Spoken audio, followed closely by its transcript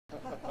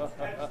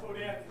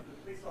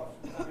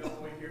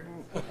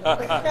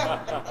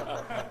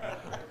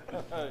I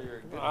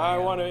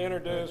want to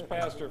introduce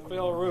Pastor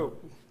Phil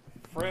Roop,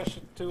 fresh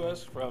to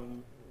us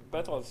from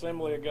Bethel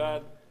Assembly of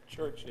God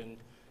Church in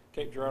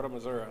Cape Girardeau,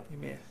 Missouri.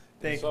 Amen.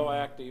 Thank you. So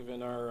active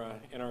in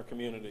our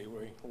community.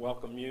 We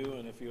welcome you,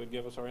 and if you would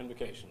give us our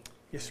invocation.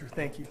 Yes, sir.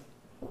 Thank you.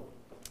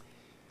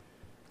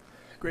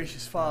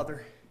 Gracious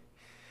Father,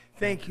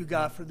 thank you,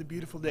 God, for the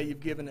beautiful day you've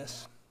given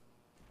us.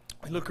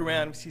 We look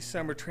around and we see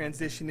summer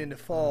transition into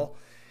fall,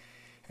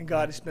 and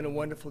God, it's been a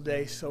wonderful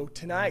day. So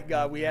tonight,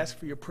 God, we ask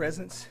for your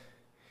presence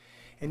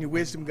and your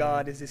wisdom,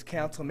 God, as this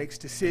council makes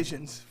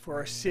decisions for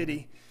our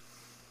city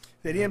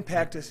that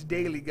impact us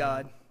daily,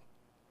 God.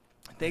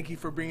 Thank you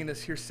for bringing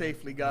us here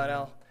safely,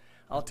 God.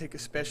 I'll take a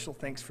special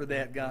thanks for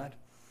that, God.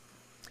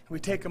 We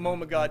take a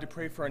moment, God, to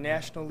pray for our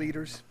national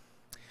leaders,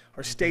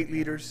 our state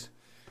leaders,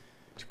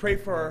 to pray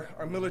for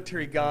our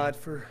military, God,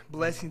 for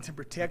blessings and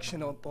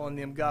protection upon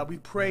them, God. We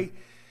pray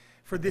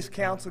for this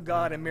council,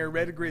 God, and Mayor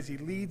Rediger as he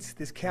leads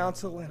this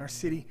council, and our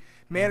city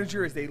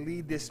manager as they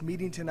lead this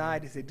meeting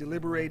tonight, as they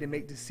deliberate and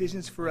make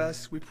decisions for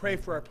us. We pray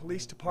for our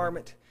police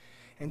department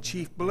and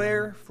Chief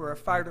Blair, for our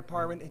fire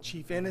department and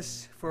Chief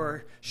Ennis, for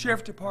our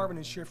sheriff department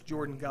and Sheriff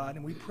Jordan, God.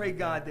 And we pray,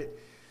 God, that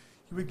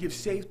you would give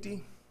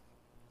safety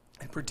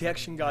and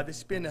protection, God. This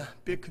has been a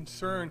big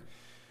concern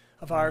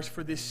of ours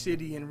for this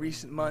city in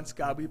recent months,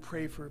 God. We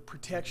pray for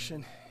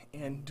protection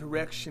and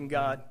direction,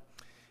 God,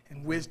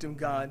 and wisdom,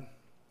 God.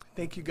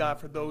 Thank you, God,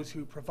 for those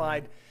who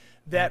provide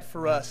that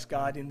for us,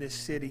 God, in this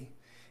city.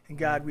 And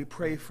God, we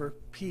pray for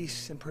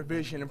peace and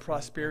provision and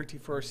prosperity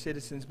for our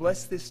citizens.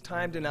 Bless this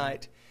time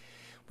tonight.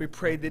 We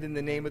pray that in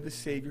the name of the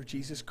Savior,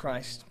 Jesus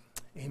Christ.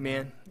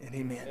 Amen and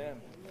amen. Amen.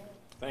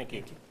 Thank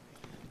you.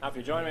 Now, if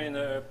you join me in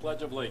the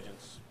Pledge of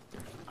Allegiance.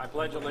 I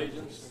pledge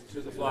allegiance to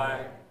the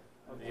flag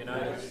of the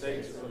United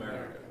States of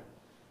America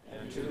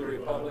and to the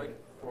republic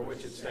for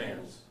which it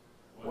stands,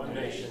 one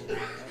nation,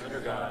 under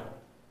God,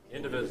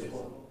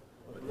 indivisible,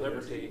 with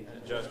liberty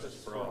and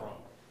justice for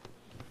all.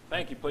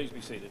 Thank you. Please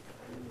be seated.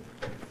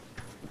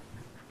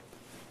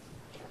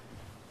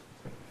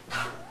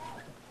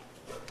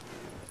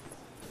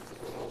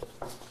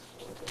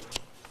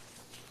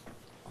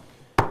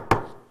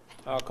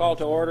 I'll call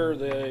to order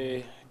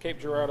the Cape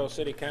Girardeau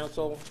City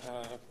Council.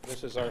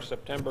 This is our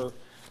September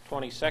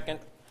 22nd,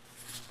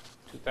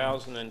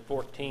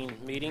 2014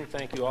 meeting.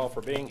 Thank you all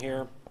for being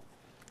here.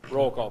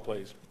 Roll call,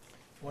 please.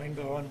 Wayne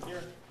Bowen.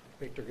 Here.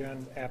 Victor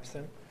Gunn,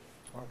 absent.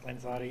 Mark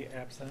Lanzotti,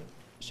 absent.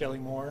 Shelley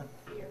Moore.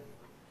 Here.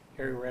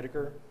 Harry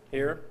Rediger.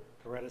 Here.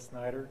 Coretta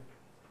Snyder.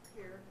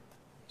 Here.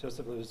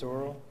 Joseph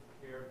Luzoro.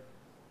 Here.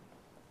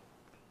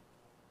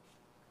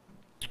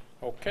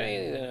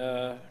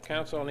 Okay,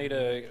 council need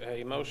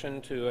a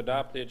motion to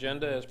adopt the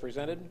agenda as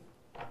presented.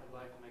 I'd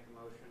like to make a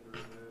motion to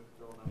remove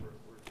bill number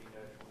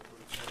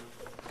 14-147.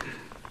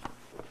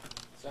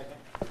 Second.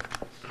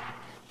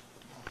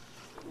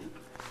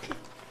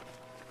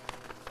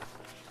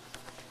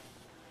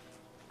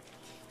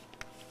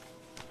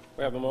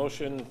 We have a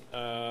motion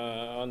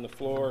on the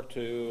floor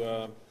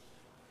to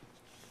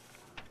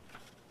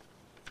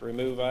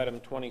remove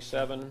item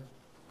 27.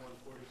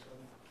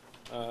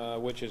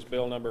 Which is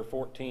bill number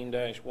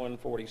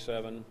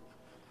 14-147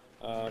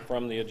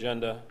 from the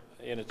agenda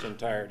in its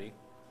entirety.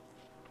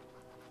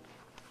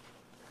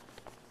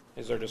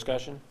 Is there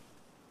discussion?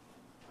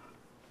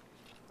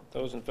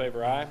 Those in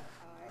favor, aye. Aye.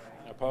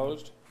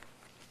 Opposed?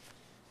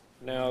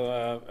 Now,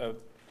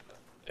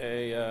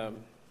 let's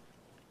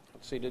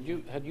see.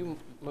 Had you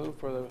moved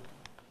for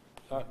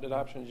the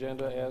adoption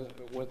agenda as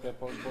with the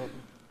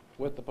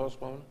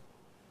postponement?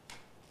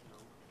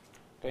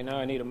 Okay, now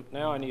I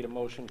need a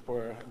motion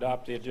for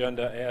adopt the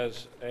agenda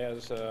as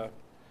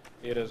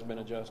it has been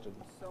adjusted.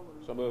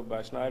 So moved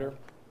by Snyder.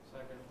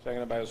 Second.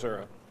 Seconded by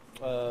Azura.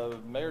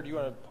 Mayor, do you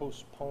want to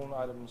postpone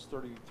items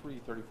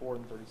 33, 34,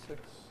 and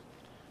 36?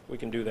 We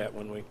can do that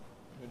when we.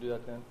 Can we do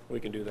that then?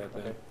 We can do that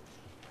then. Okay.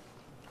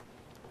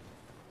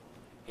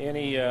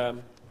 Any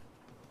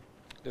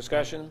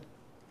discussion?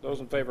 Those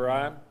in favor,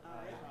 aye. Aye.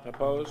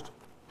 Opposed?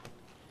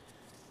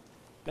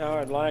 Now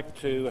I'd like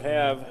to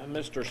have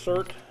Mr.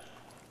 Sept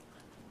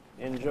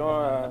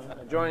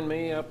join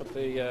me up at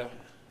the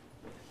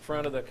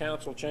front of the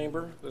council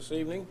chamber this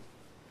evening.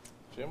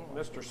 Jim?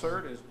 Mr.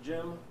 Sept is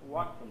Jim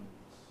Watkins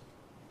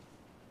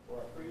for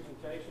our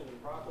presentation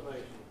and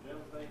proclamation. Jim,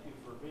 thank you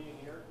for being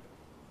here.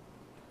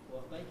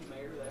 Well, thank you,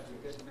 Mayor. That's a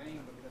good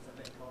name because I've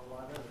been called a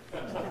lot of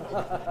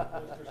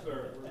others. Mr.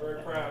 Sept, we're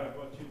very proud of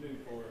what you do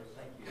for us.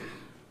 Thank you.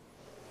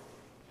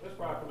 This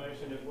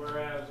proclamation is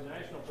whereas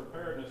National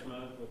Preparedness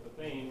Month with the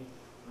theme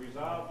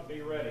Resolve to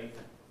be Ready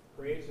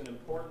creates an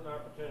important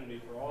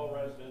opportunity for all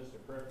residents to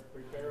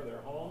prepare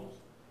their homes,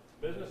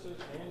 businesses,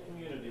 and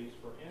communities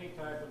for any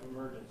type of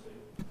emergency,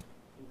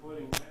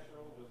 including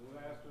natural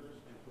disasters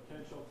and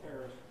potential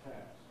terrorist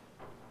attacks.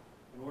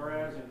 And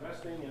whereas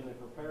investing in the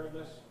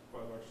preparedness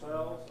for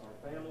ourselves, our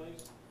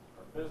families,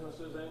 our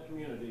businesses, and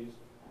communities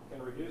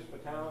can reduce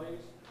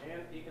fatalities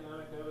and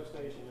economic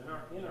devastation in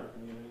our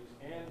communities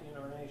and in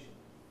our nation.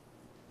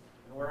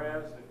 And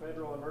whereas the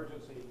Federal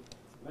Emergency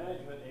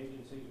Management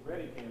Agency's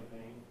READY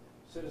campaign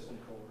Citizen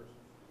Corps,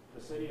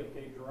 the City of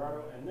Cape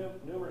Girardeau, and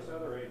numerous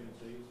other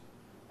agencies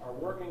are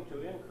working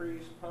to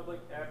increase public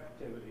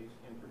activities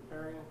in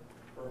preparing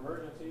for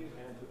emergencies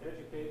and to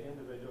educate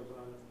individuals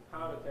on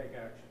how to take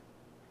action.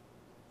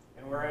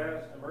 And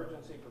whereas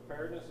emergency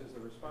preparedness is the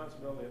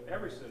responsibility of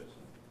every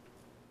citizen,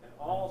 and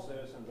all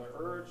citizens are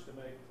urged to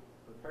make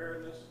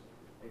preparedness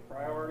a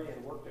priority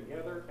and work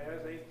together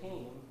as a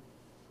team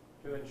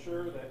to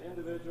ensure that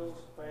individuals,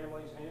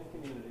 families, and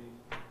communities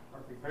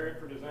are prepared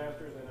for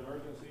disasters and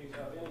emergencies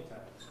of any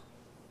type.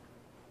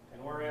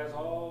 And whereas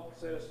all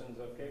citizens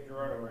of Cape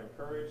Girardeau are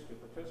encouraged to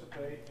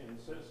participate in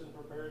citizen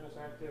preparedness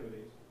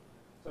activities,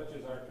 such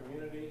as our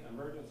Community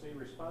Emergency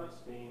Response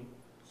Team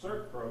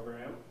CERT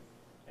program,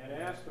 and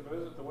asked to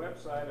visit the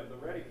website of the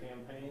READY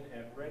campaign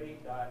at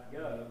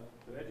ready.gov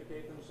to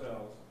educate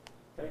themselves,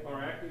 take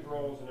more active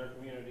roles in their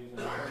communities, and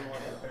become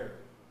more prepared.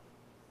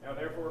 Now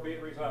therefore be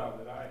it resolved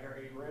that I,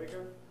 Harry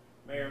Rediger,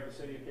 Mayor of the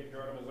City of Cape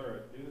Girardeau,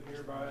 Missouri, do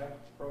hereby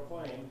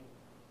proclaim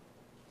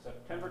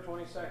September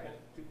 22nd,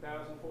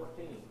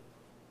 2014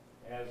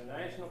 as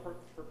National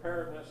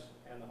Preparedness,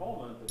 and the whole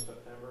month of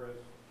September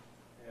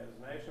as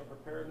National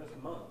Preparedness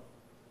Month,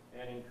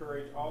 and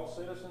encourage all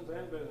citizens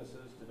and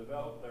businesses to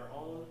develop their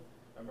own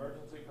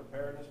emergency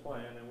preparedness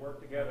plan and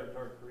work together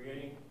toward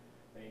creating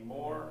a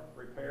more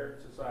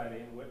prepared society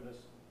and witness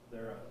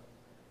thereof.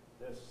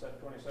 This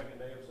 22nd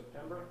day of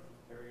September,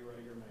 Harry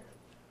Rediger, Mayor.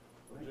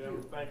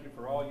 Jim, thank you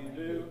for all you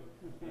do,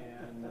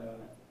 and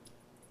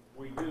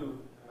we do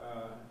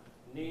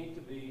need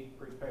to be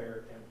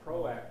prepared and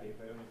proactive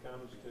when it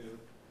comes to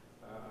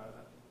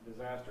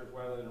disasters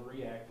rather than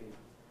reactive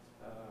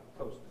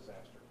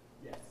post-disaster.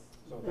 Yes.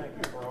 So thank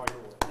you for all your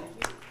work. Thank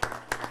you.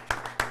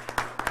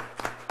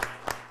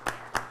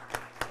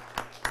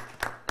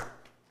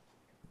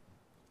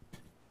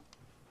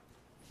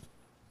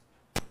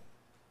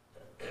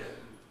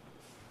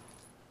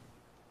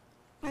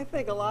 I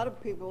think a lot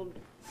of people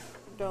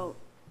don't,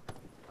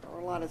 or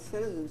a lot of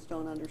citizens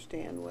don't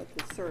understand what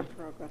the CERT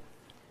program.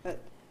 But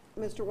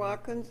Mr.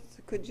 Watkins,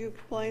 could you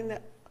explain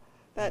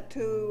that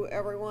to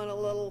everyone a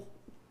little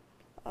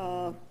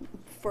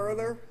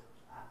further?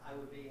 I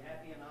would be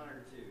happy and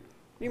honored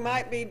to. You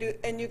might be,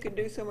 and you could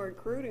do some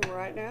recruiting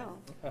right now.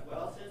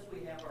 Well, since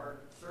we have our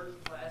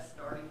CERT class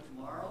starting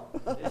tomorrow,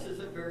 this is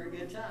a very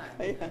good time.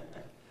 Yeah.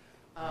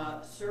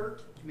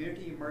 CERT,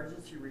 Community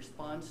Emergency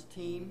Response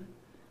Team,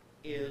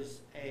 is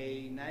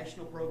a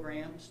national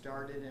program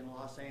started in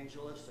Los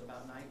Angeles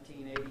about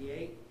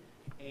 1988,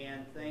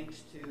 and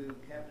thanks to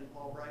Captain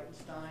Paul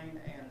Breitenstein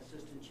and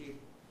Assistant Chief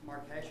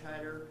Mark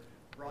Hashhider,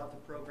 brought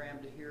the program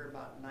to here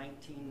about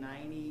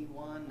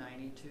 1991,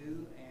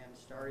 92, and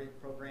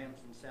started programs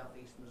in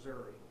southeast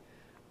Missouri.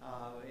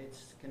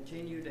 It's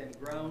continued and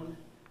grown.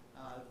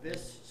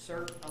 This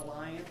CERT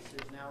Alliance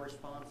is now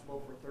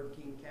responsible for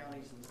 13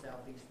 counties in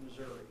southeast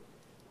Missouri.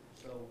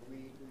 So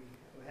we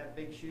have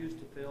big shoes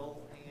to fill,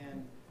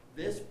 and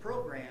this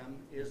program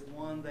is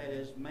one that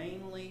is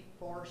mainly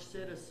for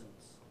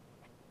citizens.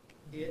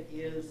 It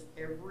is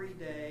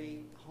everyday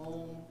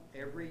home,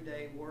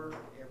 everyday work,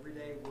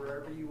 everyday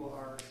wherever you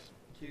are,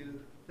 to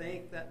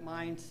think that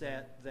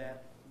mindset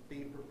that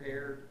be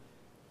prepared,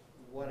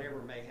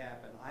 whatever may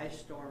happen. Ice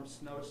storm,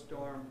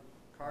 snowstorm,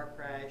 car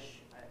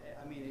crash,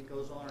 I mean, it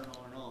goes on and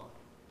on and on.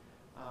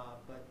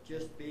 But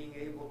just being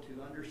able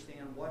to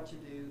understand what to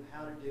do,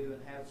 how to do,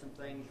 and have some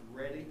things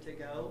ready to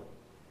go.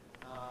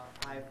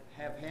 I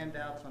have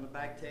handouts on the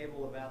back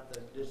table about the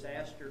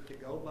disaster to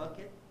go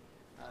bucket,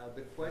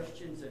 the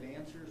questions and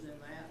answers in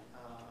that.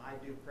 I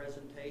do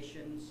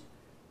presentations.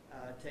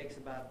 Takes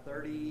about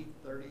 30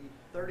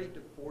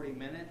 to 40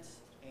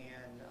 minutes,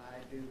 and I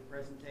do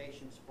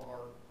presentations for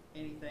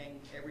anything,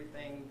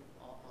 everything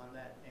on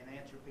that, and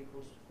answer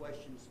people's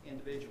questions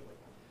individually.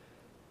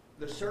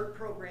 The CERT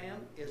program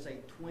is a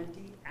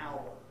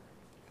 20-hour,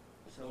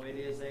 so it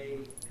is a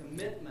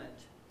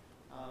commitment.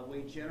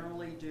 We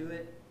generally do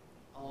it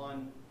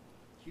on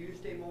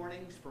Tuesday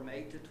mornings from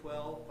 8 to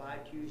 12,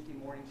 5 Tuesday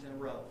mornings in a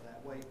row.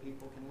 That way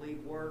people can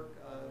leave work.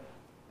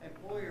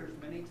 Employers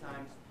many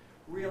times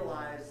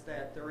realize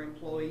that their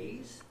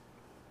employees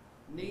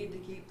need to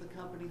keep the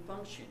company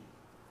functioning.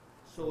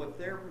 So if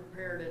they're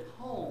prepared at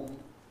home,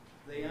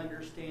 they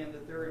understand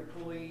that their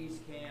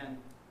employees can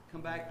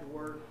come back to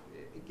work,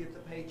 get the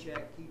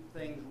paycheck, keep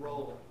things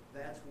rolling.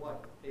 That's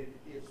what it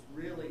is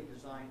really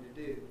designed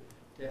to do,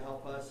 to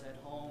help us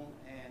at home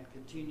and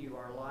continue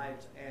our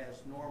lives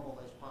as normal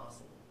as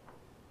possible.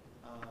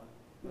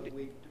 But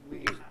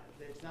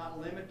it's not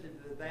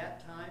limited to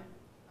that time.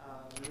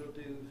 We'll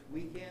do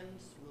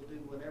weekends, we'll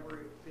do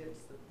whatever it fits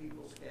the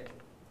people's schedule.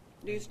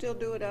 Do you still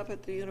do it up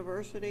at the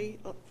university?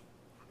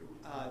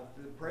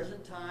 The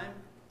present time,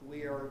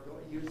 we are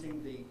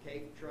using the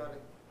Cape Girardeau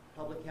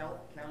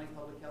County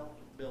Public Health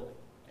building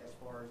as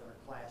far as our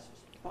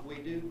classes. We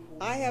do.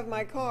 I have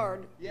my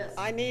card. Yes.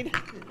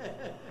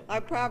 I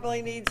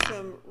probably need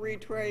some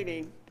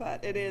retraining,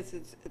 but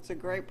it's a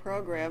great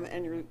program,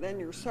 and then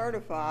you're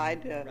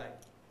certified to,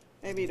 Right.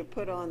 maybe to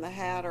put on the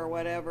hat or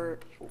whatever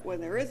when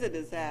there is a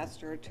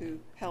disaster to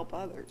help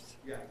others.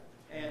 Yeah.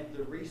 And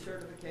the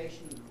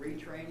recertification, the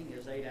retraining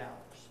is 8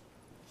 hours.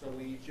 So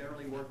we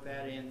generally work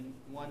that in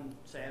one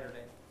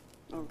Saturday.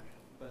 Okay.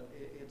 But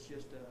it's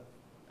just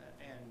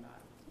and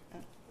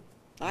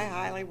I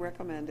highly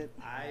recommend it.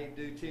 I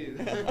do too.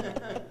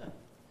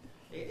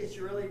 It's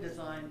really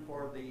designed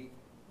for the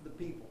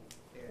people.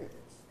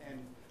 And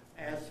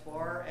as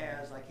far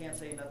as, I can't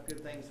say enough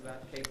good things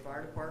about the Cape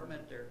Fire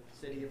Department, their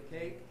City of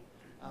Cape,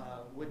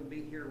 wouldn't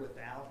be here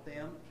without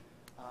them.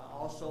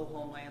 Also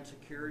Homeland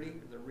Security,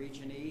 the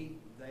Region E,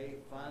 they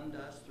fund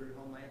us through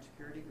Homeland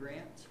Security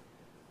grants.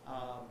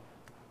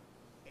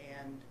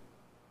 And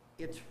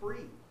it's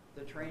free.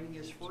 The training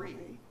is free.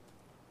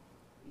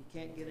 You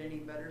can't get any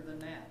better than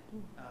that.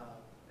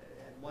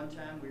 At one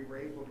time, we were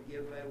able to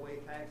give away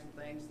tags and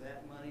things.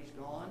 That money's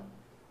gone,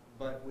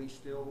 but we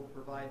still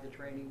provide the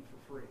training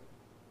for free.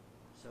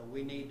 So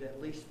we need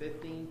at least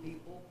 15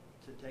 people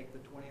to take the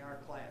 20-hour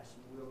class,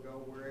 and we'll go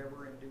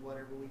wherever and do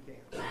whatever we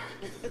can.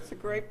 It's a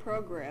great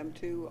program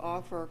to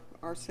offer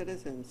our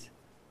citizens.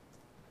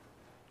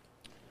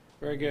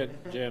 Very good,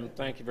 Jim.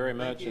 Thank you very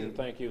much, you. and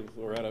thank you,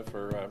 Loretta,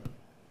 for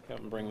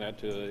helping bring that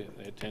to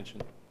the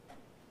attention.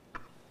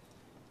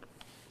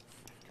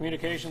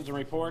 Communications and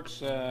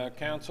reports,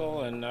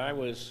 council, and I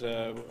was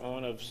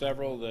one of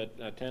several that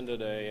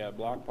attended a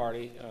block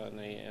party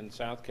in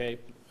South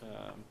Cape.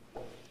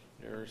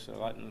 There's a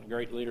lot of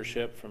great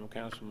leadership from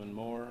Councilman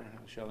Moore,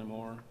 Shelley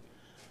Moore,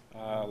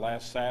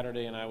 last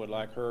Saturday, and I would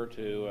like her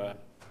to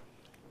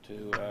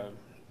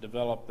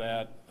develop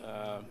that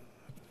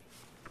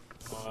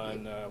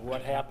on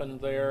what happened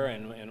there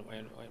and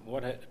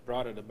what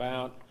brought it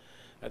about.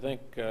 I think,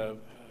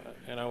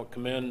 and I would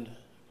commend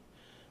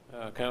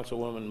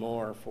Councilwoman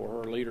Moore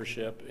for her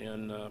leadership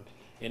in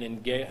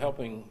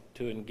helping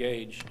to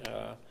engage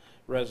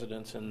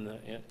residents in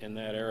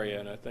that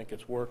area, and I think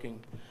it's working.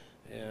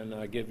 And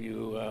I give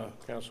you,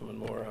 Councilman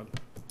Moore,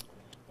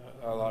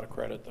 a lot of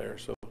credit there.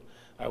 So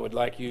I would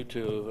like you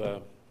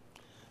to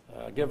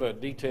give a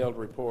detailed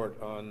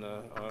report on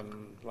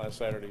last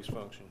Saturday's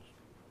functions.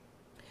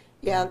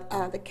 Yeah,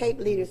 the Cape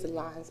Leaders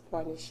Alliance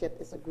Partnership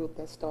is a group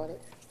that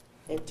started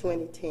in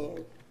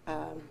 2010.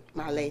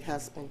 My late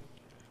husband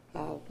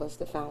was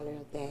the founder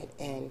of that,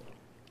 and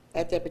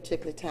at that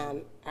particular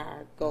time,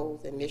 our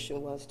goals and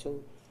mission was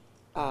to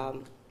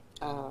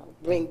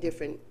bring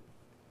different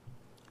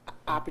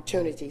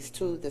opportunities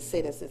to the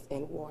citizens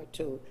in Ward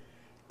 2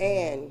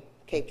 and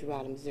Cape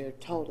Girardeau, Missouri,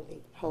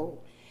 totally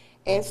whole.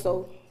 And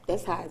so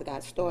that's how it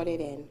got started,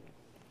 and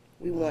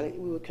we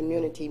were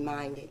community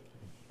minded.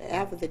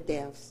 After the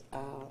deaths,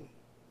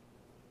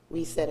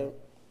 we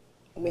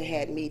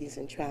had meetings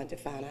and trying to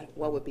find out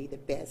what would be the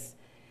best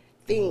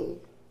thing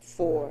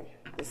for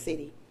the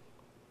city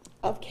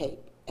of Cape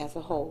as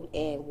a whole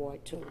and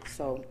Ward 2.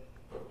 So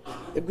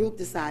the group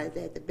decided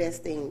that the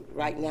best thing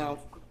right now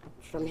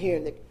from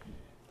hearing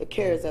the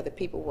cares of the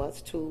people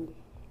was to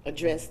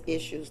address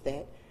issues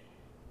that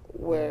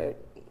were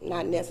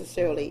not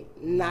necessarily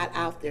not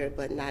out there,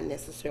 but not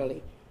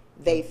necessarily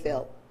they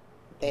felt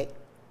that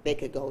they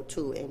could go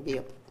to and be,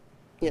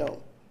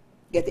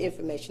 get the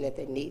information that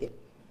they needed.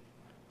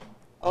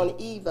 On the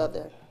eve of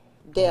the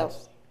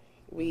deaths,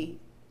 we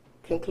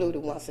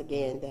concluded once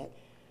again that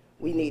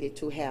we needed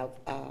to have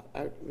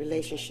a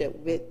relationship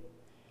with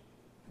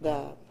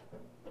the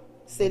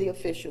city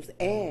officials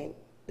and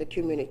the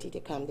community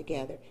to come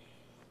together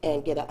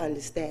and get an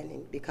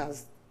understanding,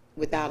 because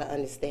without an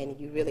understanding,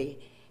 you really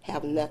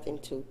have nothing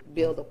to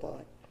build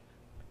upon.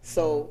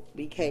 So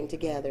we came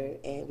together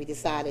and we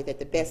decided that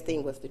the best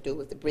thing was to do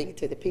was to bring it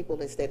to the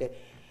people instead of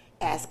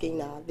asking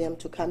them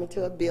to come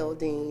into a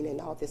building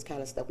and all this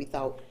kind of stuff. We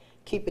thought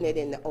keeping it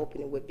in the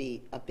open would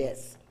be the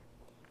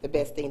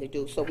best thing to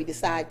do. So we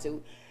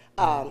decided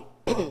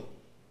to,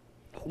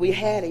 we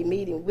had a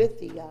meeting with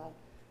the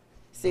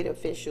city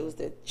officials,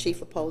 the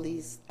chief of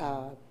police,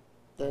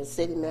 the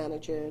city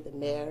manager, the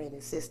mayor, and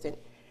assistant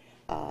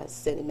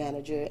city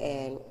manager,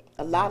 and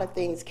a lot of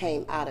things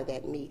came out of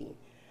that meeting.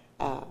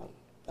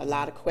 A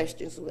lot of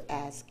questions were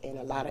asked and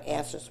a lot of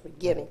answers were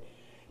given.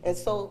 And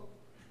so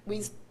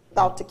we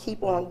thought to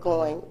keep on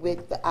going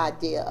with the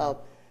idea of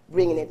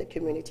bringing in the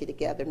community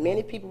together.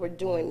 Many people were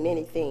doing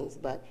many things,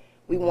 but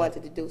we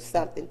wanted to do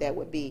something that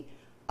would be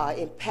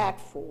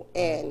impactful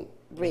and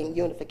bring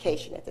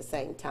unification at the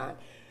same time.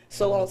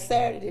 So on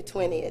Saturday the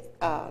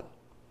 20th,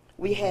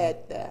 we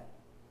had the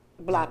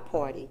block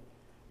party.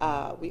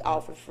 We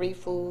offered free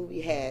food.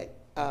 We had,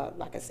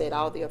 like I said,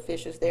 all the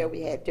officials there.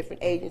 We had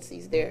different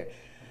agencies there,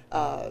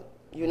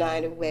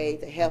 United Way,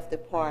 the health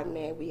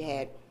department. We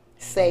had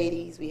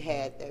Sadie's. We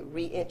had the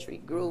reentry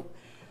group.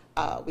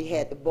 We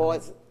had the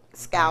Boys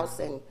Scouts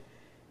and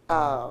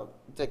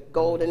the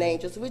Golden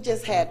Angels. We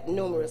just had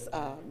numerous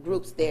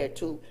groups there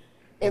to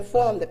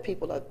inform the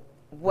people of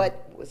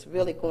what was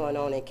really going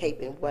on in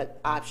Cape and what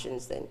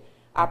options and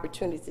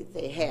opportunities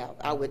they have.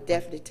 I would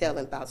definitely tell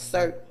them about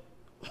Sept,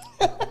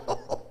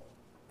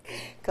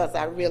 because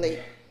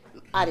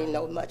I didn't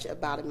know much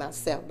about it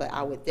myself, but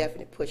I would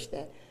definitely push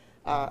that.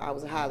 I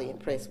was highly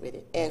impressed with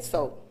it. And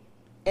so,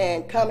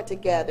 and coming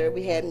together,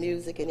 we had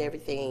music and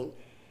everything,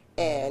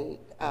 and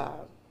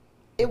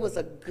it was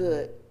a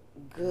good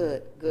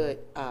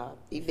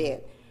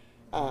event.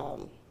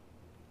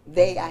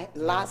 They I,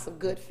 lots of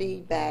good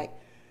feedback.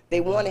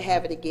 They want to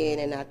have it again,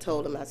 and I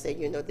told them, I said,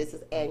 you know, this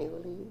is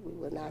annually. We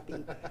will not be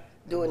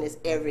doing this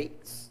every,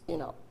 you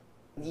know,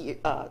 year,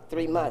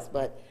 3 months,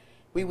 but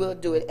we will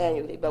do it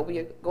annually. But we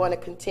are going to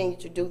continue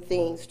to do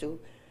things to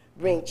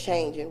bring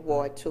change in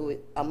Ward 2,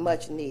 a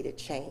much-needed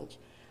change.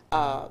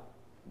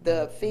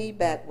 The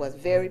feedback was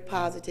very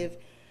positive.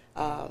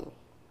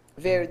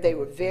 They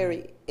were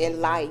very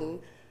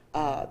enlightened.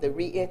 The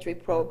reentry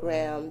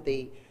program,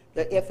 the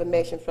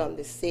information from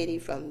the city,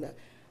 from the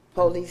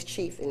police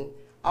chief, and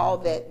all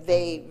that,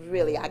 they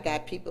really, I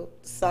got people,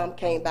 some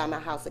came by my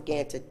house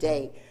again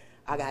today.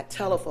 I got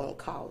telephone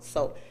calls.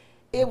 So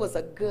it was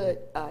a good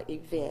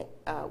event.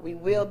 We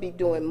will be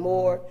doing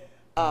more,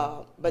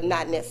 but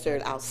not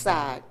necessarily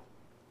outside,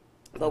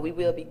 but we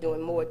will be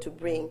doing more to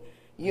bring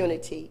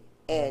unity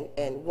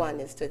and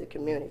oneness to the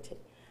community.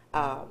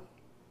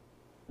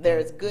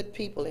 There's good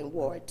people in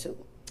Ward 2,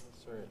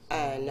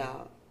 and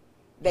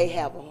they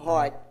have a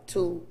heart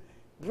to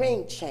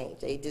bring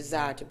change, a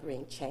desire to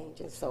bring change,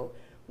 and so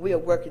we are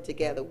working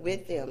together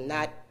with them,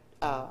 not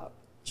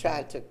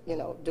trying to, you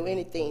know, do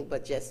anything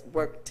but just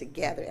work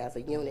together as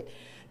a unit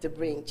to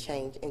bring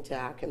change into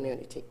our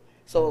community.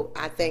 So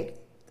I thank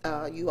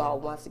you all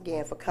once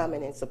again for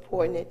coming and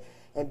supporting it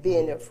and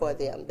being there for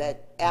them.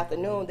 That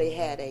afternoon they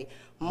had a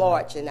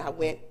march, and I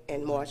went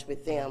and marched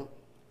with them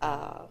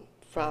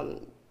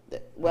from,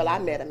 I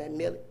met them at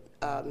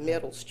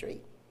Middle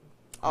Street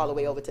all the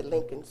way over to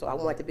Lincoln, so I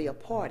wanted to be a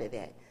part of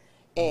that.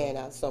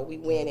 And so we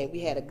went, and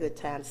we had a good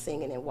time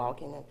singing and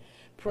walking and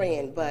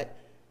praying. But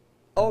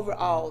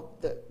overall,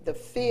 the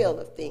feel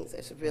of things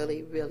is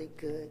really, really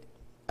good,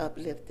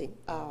 uplifting.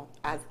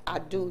 I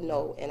do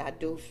know and I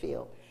do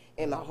feel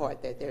in my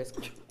heart that there's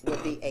will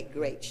be a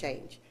great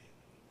change.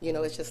 You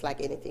know, it's just like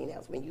anything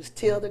else. When you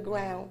till the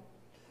ground,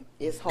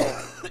 it's hard.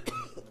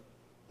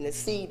 And the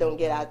seed don't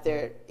get out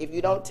there. If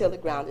you don't till the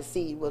ground, the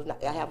seed will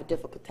not have a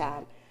difficult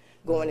time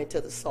going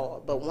into the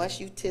soil. But once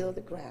you till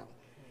the ground,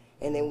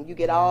 and then when you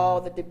get all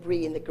the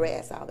debris and the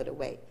grass out of the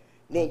way,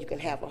 then you can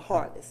have a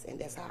harvest, and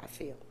that's how I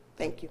feel.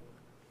 Thank you.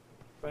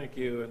 Thank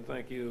you, and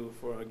thank you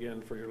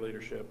again for your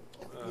leadership.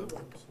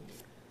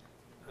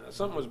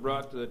 Something was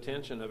brought to the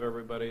attention of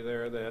everybody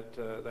there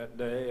that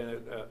day,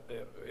 and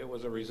it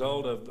was a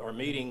result of our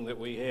meeting that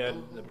we had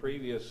the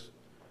previous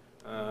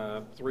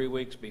 3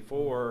 weeks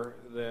before,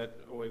 that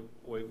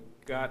we've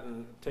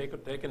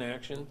taken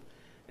action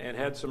and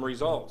had some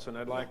results. And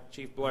I'd like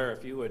Chief Blair,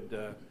 if you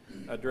would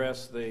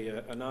address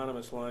the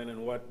anonymous line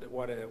and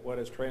what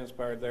has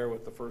transpired there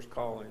with the first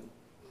call-in.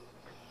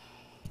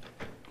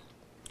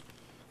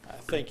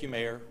 Thank you,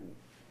 Mayor.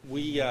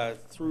 We,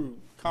 through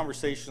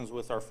conversations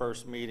with our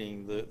first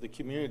meeting, the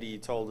community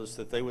told us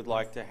that they would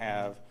like to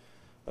have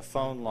a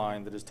phone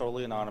line that is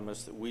totally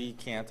anonymous, that we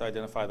can't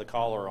identify the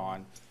caller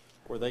on,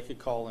 where they could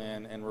call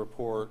in and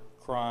report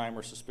crime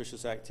or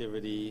suspicious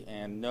activity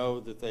and know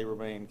that they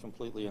remain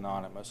completely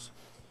anonymous.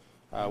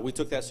 We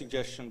took that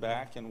suggestion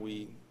back, and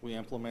we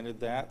implemented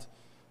that.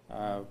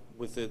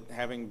 With it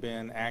having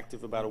been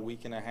active about a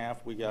week and a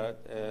half, we got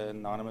an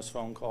anonymous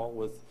phone call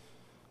with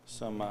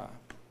some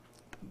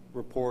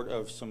report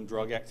of some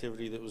drug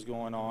activity that was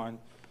going on.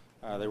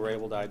 They were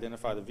able to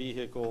identify the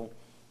vehicle.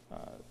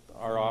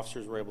 Our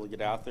officers were able to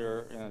get out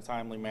there in a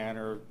timely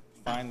manner,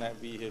 find that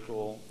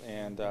vehicle,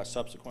 and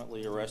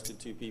subsequently arrested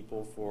 2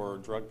 people for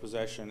drug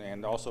possession,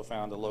 and also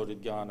found a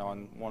loaded gun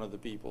on one of the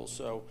people.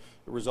 So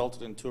it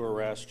resulted in 2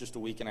 arrests just a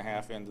week and a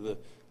half into the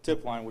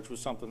tip line, which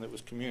was something that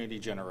was community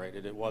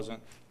generated. It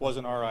wasn't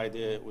our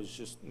idea. It was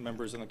just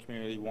members in the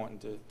community wanting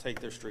to take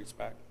their streets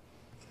back.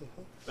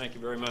 Thank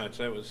you very much.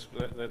 That was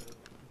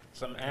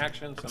some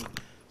action,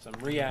 some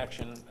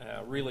reaction,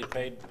 really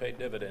paid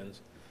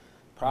dividends.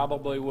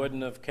 Probably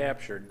wouldn't have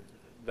captured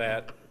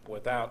that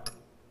without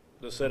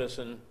the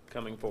citizen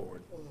coming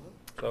forward.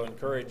 So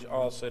encourage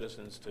all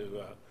citizens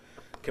to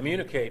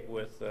communicate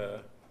with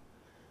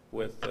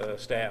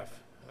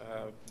staff,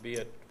 be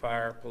it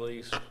fire,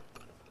 police,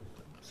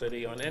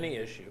 city, on any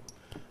issue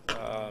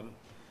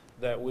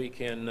that we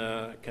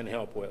can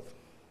help with.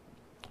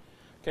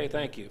 Okay,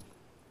 thank you.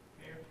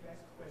 Mayor, can I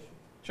ask a question?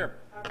 Sure.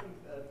 How can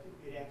people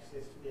get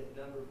access to that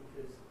number?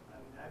 Because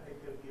I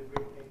think that would be a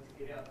great thing to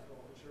get out to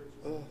all the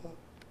churches and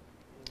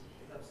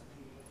help some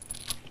people.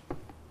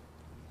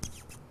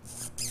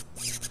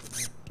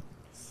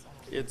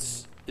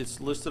 It's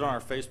listed on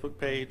our Facebook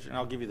page, and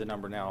I'll give you the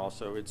number now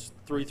also. It's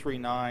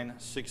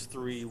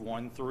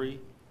 339-6313.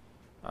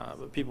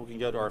 But people can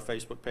go to our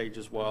Facebook page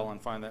as well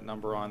and find that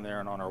number on there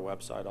and on our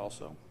website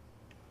also.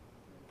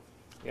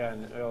 Yeah,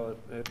 and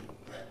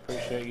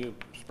appreciate you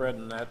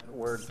spreading that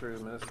word through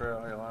the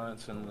Ministerial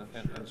Alliance and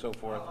so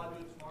forth. I'll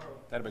do it tomorrow.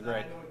 That'd be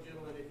great. I know a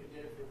gentleman that could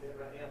benefit that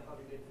right now,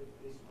 probably benefit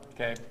this month.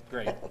 Okay,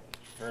 great.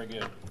 Very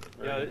good.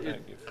 Very good.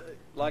 Thank you.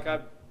 Like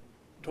I've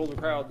told the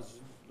crowds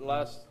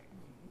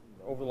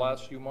over the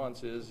last few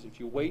months, is if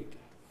you wait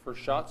for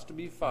shots to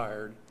be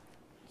fired,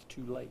 it's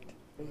too late.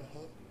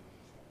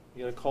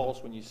 You gotta call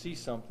us when you see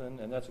something,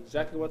 and that's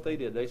exactly what they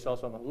did. They saw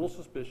something a little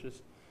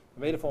suspicious,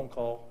 made a phone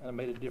call, and it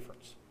made a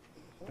difference.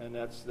 And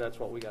that's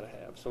what we gotta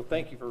have. So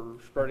thank you for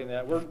spreading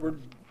that. We're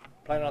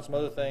planning on some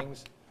other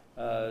things,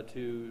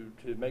 to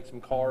make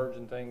some cards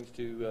and things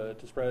to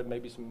spread,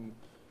 maybe some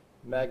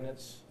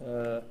magnets,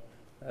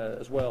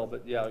 as well.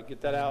 But yeah,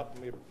 get that out,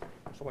 and we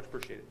so much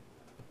appreciate it.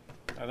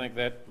 I think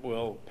that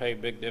will pay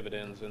big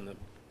dividends in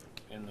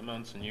the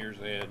months and years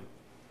ahead.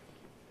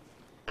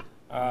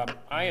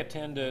 I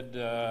attended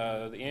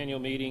the annual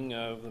meeting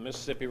of the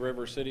Mississippi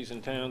River Cities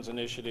and Towns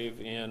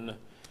Initiative in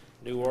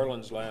New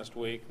Orleans last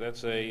week.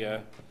 That's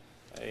a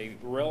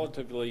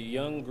relatively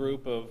young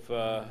group of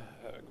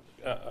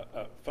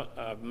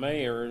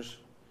mayors,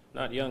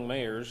 not young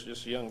mayors,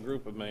 just a young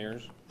group of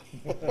mayors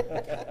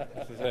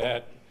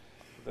that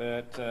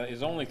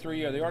is only 3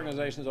 years. The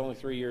organization is only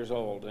 3 years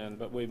old,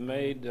 but we've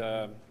made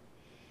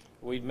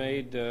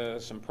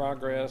some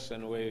progress,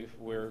 and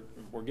we're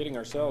getting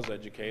ourselves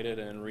educated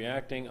and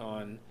reacting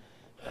on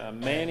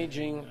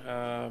managing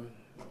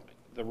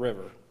the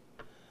river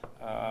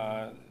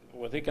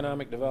with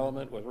economic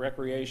development, with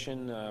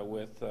recreation,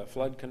 with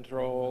flood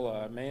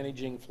control,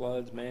 managing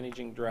floods,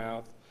 managing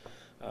drought,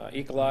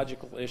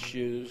 ecological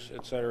issues,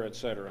 et cetera, et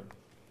cetera.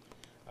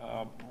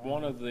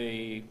 One of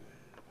the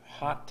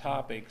hot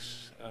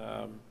topics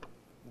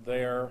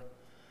there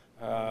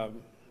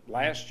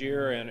last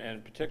year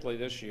and particularly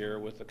this year,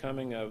 with the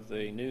coming of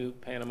the new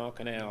Panama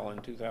Canal in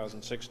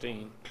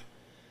 2016,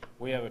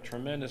 we have a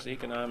tremendous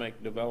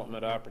economic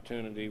development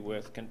opportunity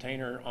with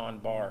container on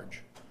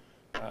barge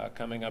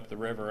coming up the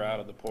river out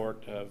of the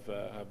port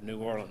of New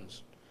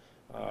Orleans.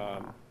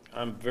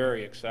 I'm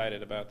very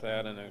excited about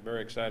that, and I'm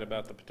very excited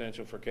about the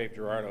potential for Cape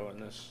Girardeau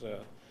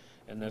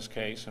in this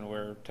case, and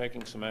we're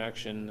taking some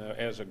action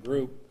as a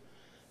group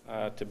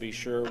to be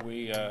sure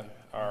we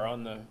are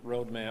on the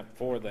roadmap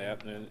for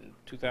that. And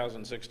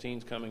 2016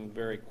 is coming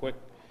very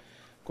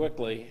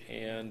quickly,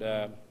 and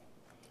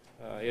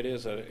it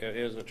is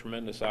a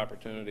tremendous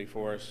opportunity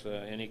for us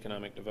in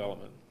economic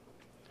development.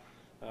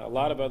 A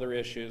lot of other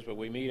issues, but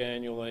we meet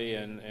annually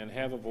and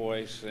have a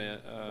voice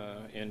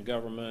in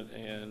government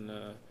and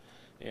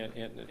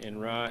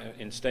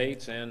in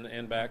states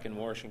and back in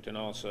Washington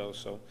also.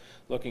 So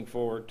looking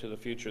forward to the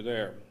future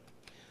there.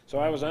 So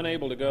I was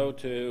unable to go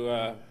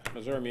to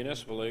Missouri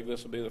Municipal League.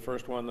 This will be the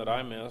first one that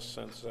I missed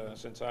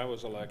since I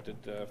was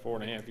elected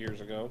 4.5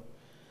 years ago.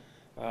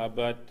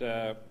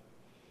 But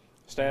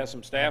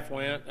some staff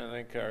went. I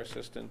think our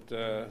assistant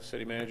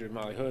city manager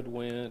Molly Hood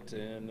went,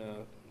 and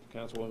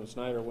Councilwoman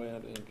Snyder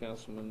went, and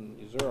Councilman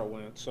Uzura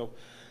went. So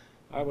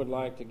I would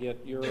like to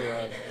get your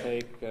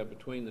take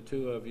between the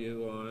two of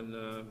you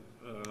on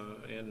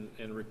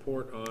and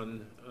report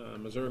on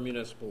Missouri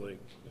Municipal League,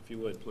 if you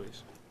would,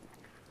 please.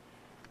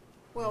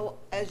 Well,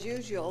 as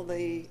usual,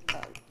 the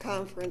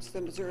conference, the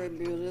Missouri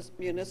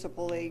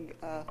Municipal League,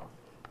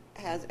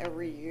 has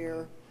every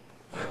year.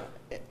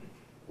 It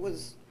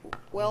was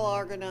well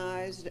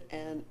organized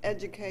and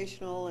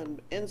educational and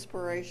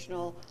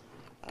inspirational.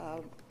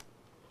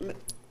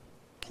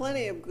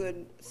 Plenty of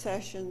good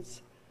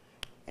sessions,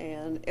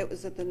 and it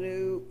was at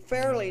the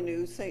fairly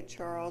new St.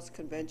 Charles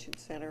Convention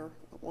Center,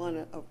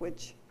 one of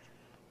which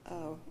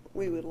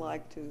we would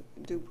like to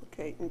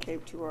duplicate in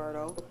Cape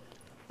Girardeau.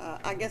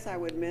 I guess I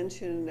would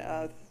mention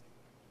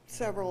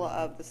several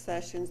of the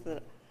sessions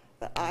that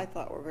I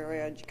thought were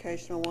very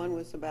educational. One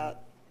was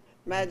about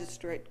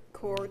magistrate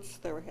courts.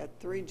 We had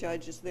 3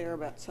 judges there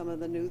about some of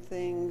the new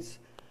things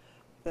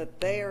that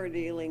they are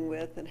dealing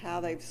with and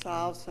how they've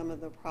solved some of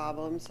the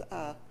problems.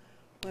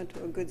 Went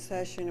to a good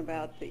session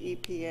about the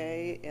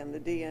EPA and the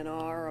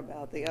DNR,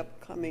 about the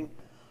upcoming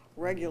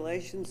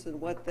regulations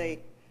and what they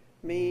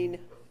mean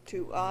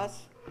to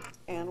us.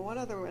 And one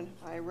other one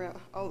I read,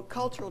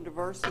 cultural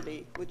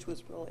diversity, which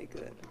was really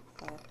good.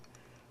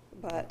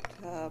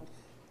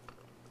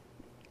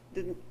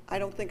 I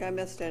don't think I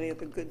missed any of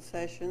the good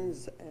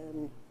sessions,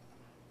 and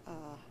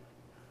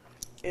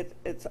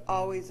it's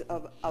always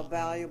a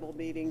valuable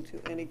meeting to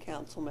any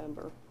council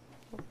member.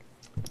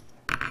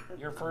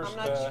 Your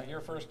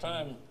first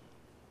time,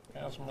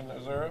 Councilman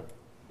Uzura?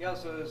 Yeah,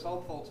 so it's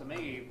helpful to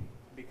me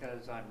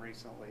because I'm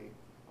recently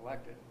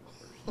elected the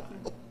first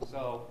time.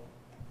 So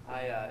I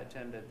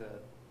attended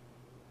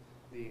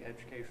the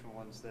educational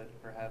ones that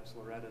perhaps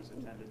Loretta's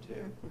attended to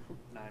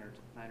 9 or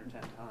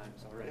 10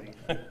 times already.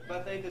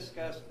 But they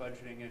discussed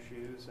budgeting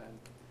issues and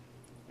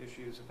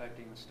issues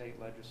affecting the state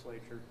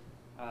legislature.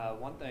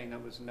 One thing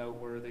that was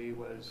noteworthy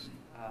was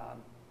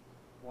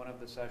one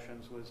of the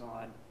sessions was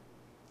on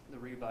the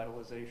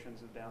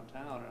revitalizations of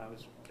downtown, and I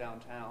was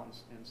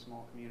downtowns in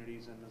small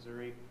communities in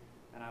Missouri,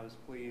 and I was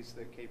pleased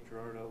that Cape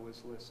Girardeau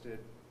was listed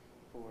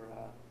for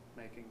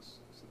making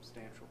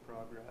substantial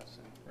progress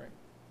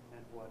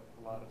and what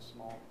a lot of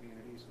small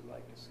communities would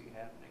like to see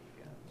happening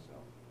again. So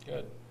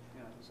good.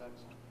 Yeah, it was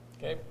excellent.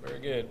 Okay, very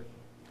good.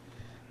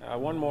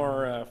 One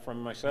more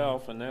from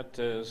myself, and that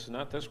is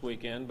not this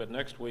weekend, but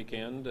next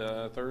weekend,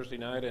 Thursday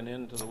night and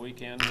into the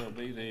weekend, will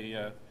be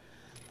the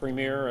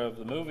premiere of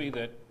the movie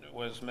that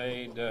was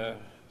made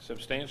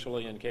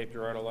substantially in Cape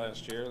Girardeau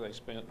last year. They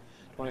spent,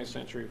 20th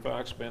Century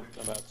Fox spent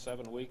about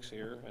 7 weeks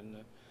here in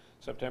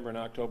September and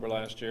October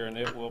last year, and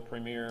it will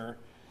premiere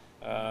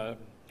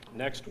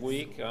next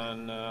week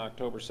on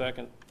October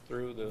 2nd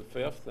through the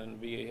 5th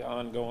and be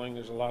ongoing.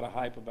 There's a lot of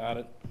hype about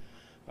it.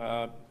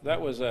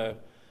 That was a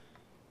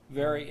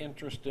very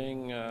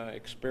interesting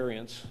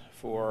experience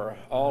for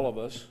all of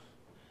us,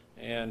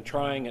 and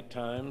trying at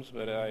times,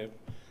 but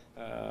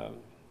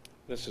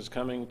this is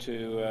coming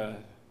to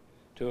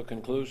a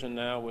conclusion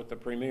now with the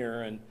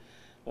premiere, and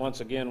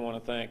once again want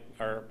to thank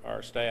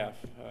our staff,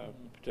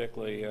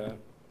 particularly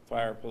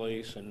fire,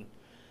 police, and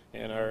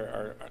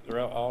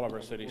all of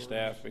our city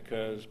staff,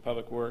 because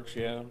Public Works,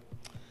 they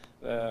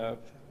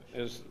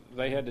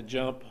had to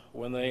jump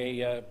when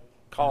they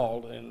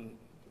called, and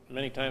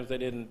many times they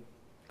didn't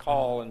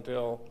call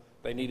until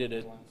they needed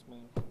it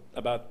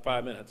about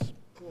 5 minutes.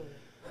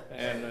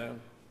 And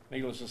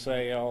needless to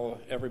say,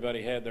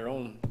 everybody had their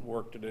own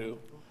work to do,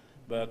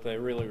 but they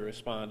really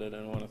responded,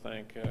 and I want to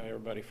thank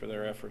everybody for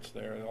their efforts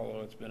there.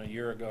 Although it's been a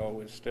year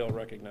ago, it's still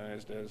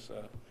recognized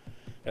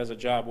as a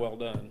job well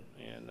done,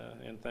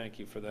 and thank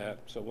you for that.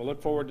 So we'll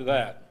look forward to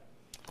that.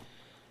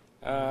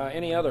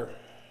 Any other?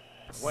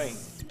 Wayne.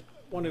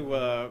 I want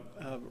to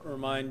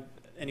remind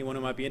anyone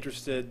who might be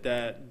interested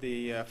that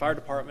the fire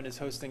department is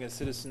hosting a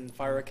Citizen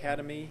Fire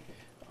Academy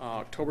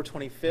October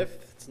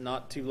 25th. It's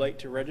not too late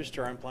to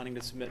register. I'm planning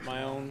to submit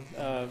my own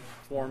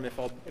form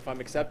if I'm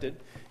accepted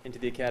into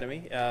the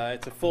academy.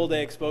 It's a full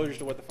day exposure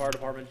to what the fire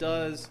department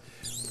does,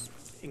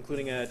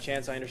 including a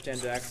chance, I understand,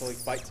 to actually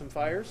fight some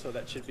fires. So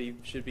that should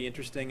be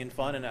interesting and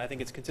fun. And I think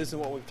it's consistent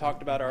with what we've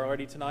talked about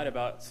already tonight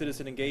about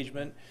citizen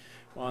engagement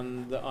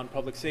on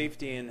public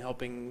safety and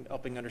helping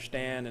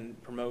understand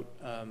and promote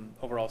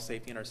overall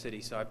safety in our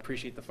city. So I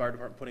appreciate the fire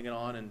department putting it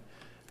on, and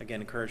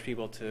again encourage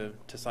people to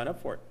sign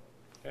up for it.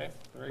 Okay,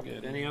 very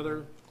good. Any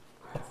other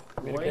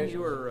Wayne, you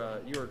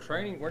were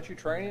training, weren't you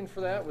training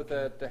for that with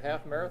the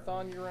half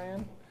marathon you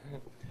ran?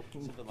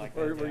 Something like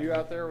Were that. you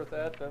out there with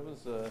that? That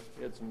was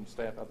you had some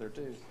staff out there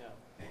too.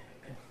 Yeah.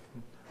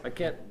 I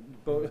can't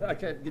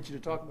get you to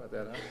talk about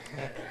that,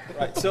 huh?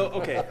 Right. So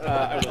okay,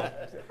 I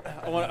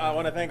will. I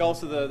want to thank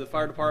also the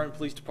fire department,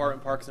 police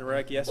department, Parks and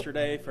Rec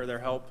yesterday for their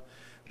help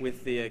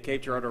with the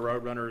Cape Girardeau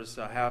Roadrunners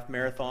half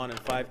marathon and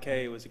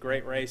 5K. It was a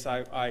great race.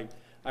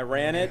 I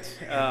ran it.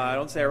 I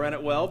don't say I ran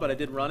it well, but I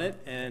did run it,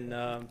 and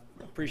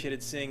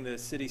appreciated seeing the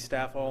city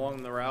staff all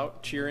along the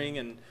route cheering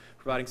and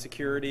providing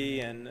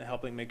security and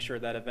helping make sure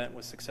that event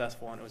was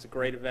successful. And it was a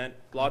great event.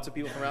 Lots of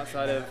people from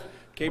outside of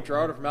Cape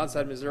Girardeau, from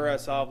outside Missouri. I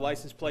saw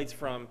license plates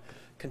from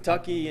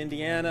Kentucky,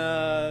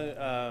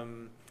 Indiana.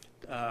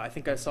 I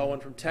think I saw one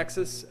from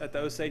Texas at the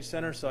Osage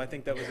Center. So I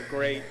think that was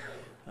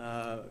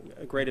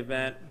a great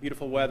event.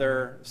 Beautiful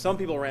weather. Some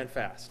people ran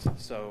fast,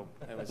 so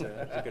it was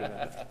a good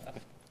event.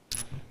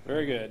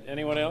 Very good.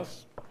 Anyone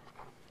else?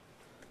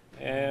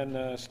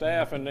 And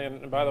staff,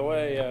 and by the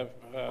way,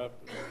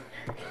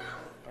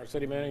 our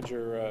city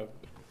manager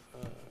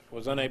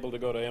was unable to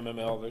go to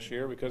MML this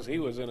year because he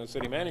was in a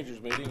city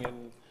managers meeting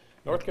in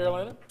North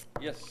Carolina?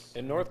 Yes.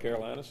 In North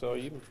Carolina, so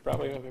you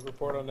probably have a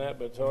report on that,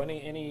 but so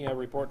any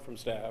report from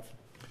staff?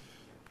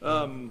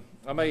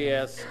 I may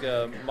ask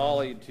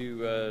Molly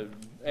to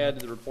add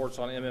to the reports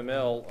on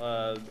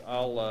MML.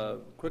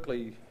 I'll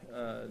quickly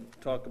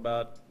talk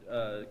about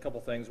a couple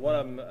things. One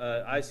of them,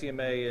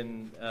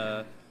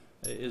 ICMA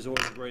is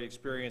always a great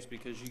experience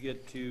because you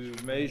get to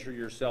measure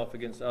yourself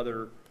against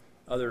other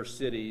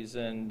cities,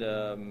 and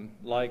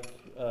like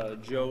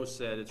Joe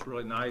said, it's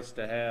really nice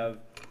to have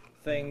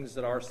things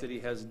that our city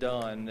has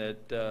done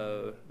that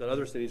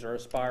other cities are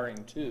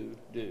aspiring to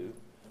do,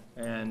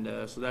 and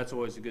so that's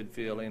always a good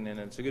feeling, and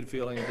it's a good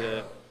feeling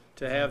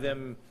to have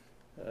them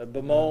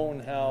bemoan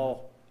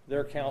how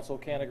their council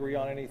can't agree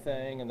on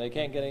anything and they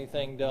can't get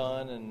anything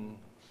done,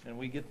 and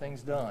we get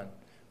things done.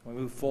 We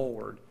move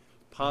forward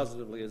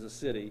positively as a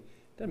city.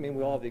 Doesn't mean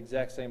we all have the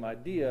exact same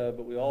idea,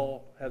 but we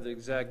all have the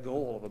exact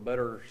goal of a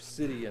better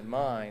city in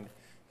mind,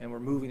 and we're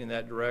moving in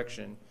that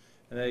direction.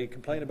 And they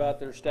complain about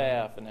their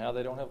staff and how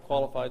they don't have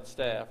qualified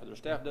staff, or their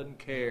staff doesn't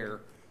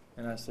care.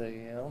 And I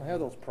say, I don't have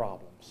those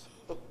problems.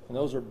 And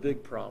those are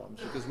big problems,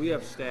 because we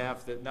have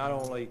staff that not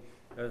only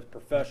is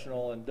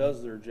professional and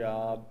does their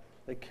job,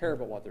 they care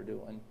about what they're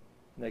doing,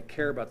 and they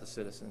care about the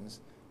citizens,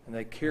 and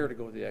they care to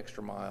go the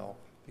extra mile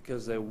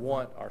because they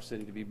want our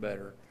city to be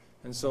better.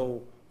 And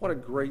so what a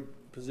great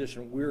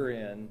position we're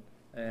in,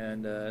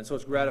 and so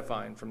it's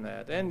gratifying from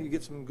that. And you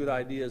get some good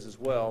ideas as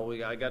well.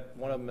 I got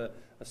one of them,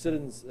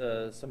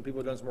 some people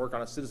have done some work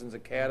on a Citizens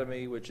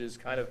Academy, which is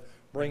kind of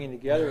bringing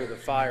together the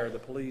fire, the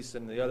police,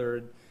 and the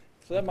other.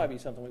 So that might be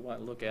something we want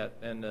to look at.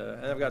 And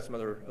I've got some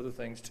other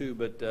things too,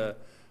 but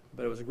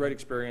it was a great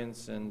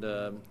experience, and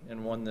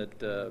one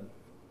that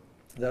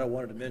I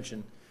wanted to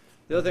mention.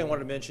 The other thing I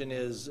wanted to mention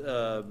is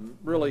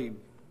really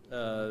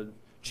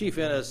Chief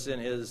Ennis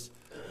and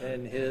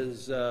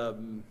his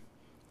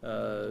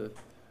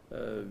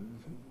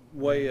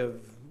way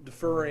of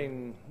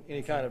deferring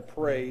any kind of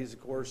praise,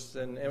 of course,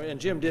 and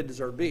Jim did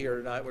deserve to be here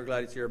tonight. We're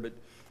glad he's here,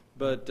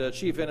 but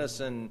Chief Ennis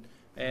and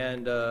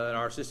and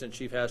our Assistant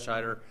Chief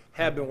Hatscheider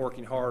have been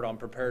working hard on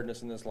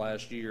preparedness in this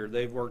last year.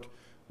 They've worked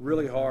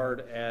really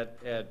hard at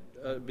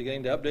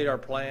beginning to update our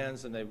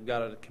plans, and they've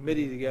got a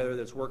committee together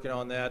that's working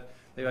on that.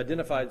 They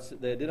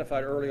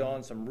identified early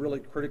on some really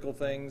critical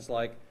things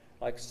like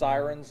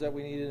sirens that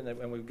we needed,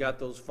 and we've got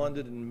those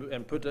funded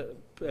and put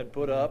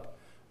up.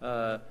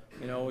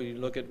 You know, you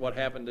look at what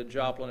happened to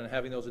Joplin, and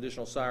having those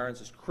additional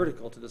sirens is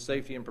critical to the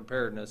safety and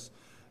preparedness.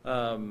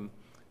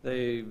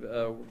 They've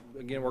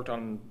again worked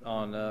on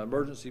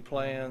emergency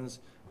plans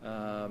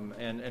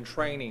and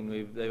training.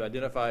 They've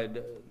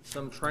identified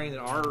some training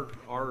that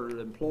our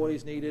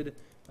employees needed,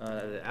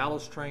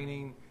 ALICE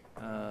training,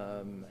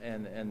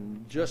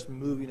 and just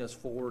moving us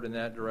forward in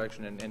that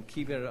direction and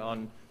keeping it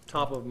on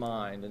top of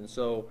mind. And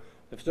so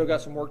they've still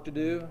got some work to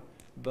do,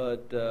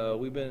 but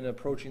we've been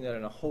approaching that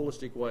in a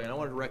holistic way. And I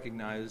wanted to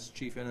recognize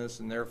Chief Ennis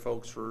and their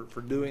folks for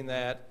doing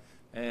that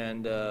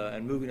and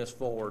moving us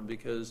forward,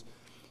 because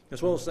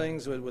it's one of those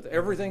things with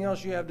everything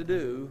else you have to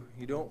do,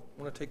 you don't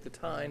want to take the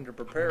time to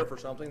prepare for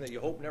something that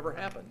you hope never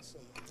happens,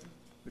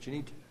 but you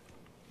need to.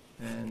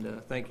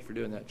 And thank you for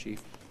doing that,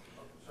 Chief.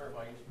 Sir, if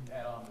I could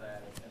add on to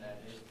that, and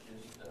that is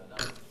just not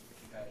just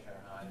Chief Hatchire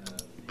and I,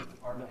 the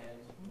department heads,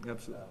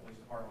 Absolutely. Police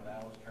Department with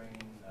ALICE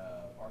training,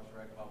 Parks and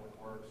Rec, Public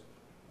Works,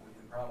 we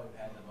probably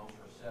have had the most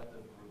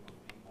receptive group of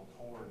people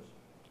towards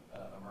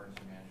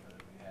emergency management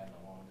that we've had in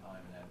a long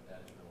time, and that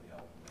has really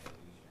helped make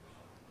it easier.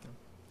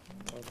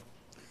 Which,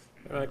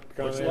 like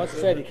I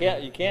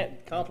said, you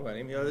can't compliment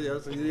him. He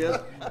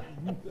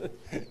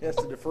has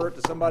to defer it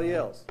to somebody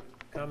else.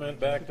 Comment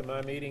back to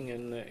my meeting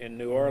in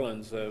New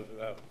Orleans.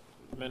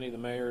 Many of the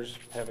mayors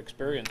have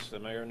experienced, the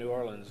mayor of New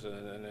Orleans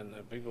and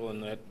the people in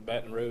that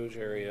Baton Rouge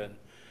area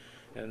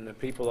and the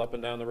people up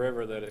and down the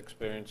river that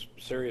experience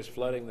serious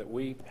flooding that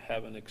we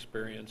haven't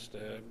experienced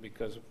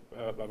because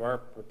of our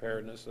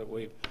preparedness that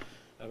we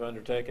have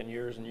undertaken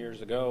years and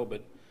years ago.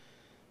 But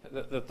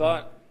the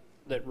thought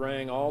that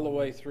rang all the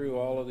way through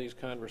all of these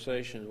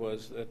conversations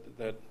was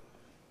that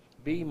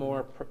be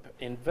more,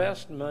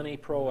 invest money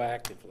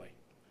proactively.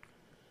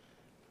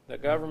 The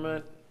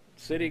government,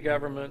 city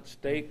government,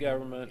 state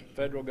government,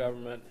 federal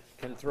government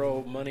can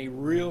throw money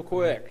real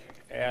quick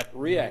at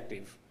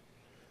reacting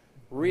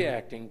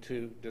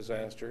to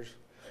disasters,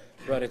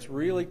 but it's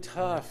really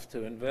tough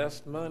to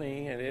invest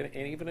money, and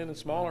even in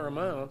smaller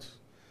amounts,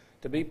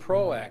 to be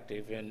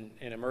proactive in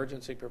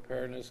emergency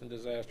preparedness and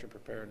disaster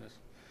preparedness.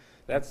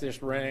 That's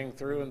just rang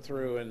through and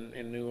through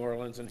in New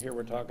Orleans, and here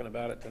we're talking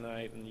about it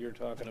tonight, and you're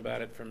talking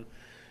about it from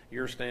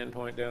your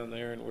standpoint down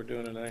there, and we're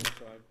doing it.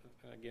 So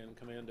I, again,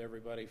 commend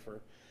everybody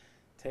for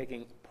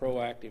taking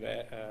proactive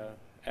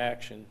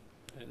action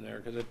in there,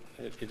 because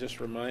it just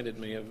reminded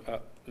me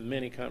of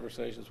many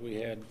conversations we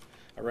had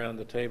around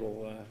the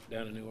table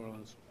down in New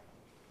Orleans.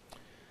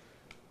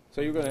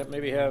 So you're going to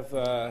maybe have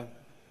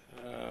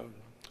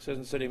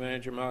Assistant City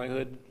Manager Molly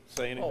Hood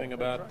say anything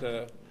about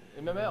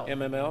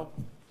MML?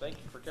 Thank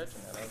you for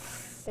catching that.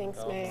 Thanks,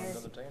 Mayor.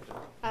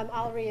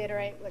 I'll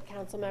reiterate what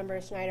Council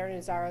Members Schneider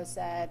and Uzaro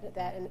said,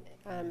 that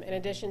in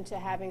addition to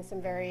having some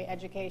very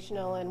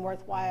educational and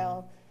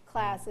worthwhile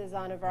classes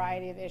on a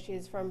variety of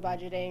issues from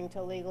budgeting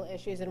to legal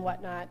issues and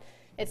whatnot,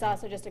 it's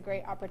also just a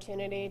great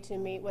opportunity to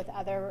meet with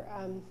other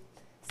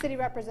city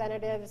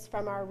representatives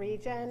from our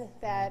region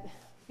that,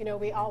 you know,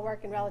 we all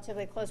work in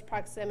relatively close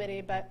proximity,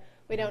 but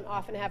we don't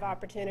often have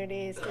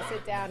opportunities to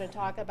sit down and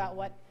talk about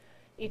what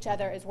each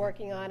other is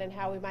working on and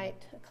how we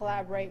might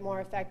collaborate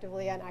more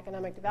effectively on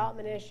economic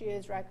development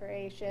issues,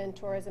 recreation,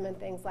 tourism, and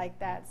things like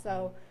that.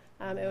 So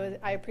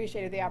I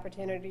appreciated the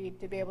opportunity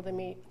to be able to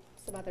meet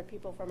some other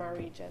people from our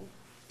region.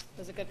 It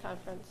was a good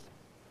conference.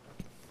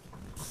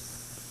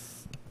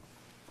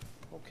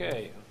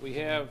 Okay, we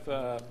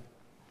have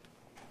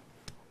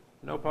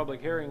no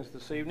public hearings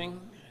this evening.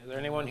 Is there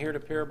anyone here to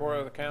appear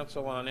before the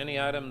council on any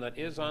item that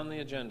is on the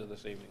agenda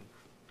this evening?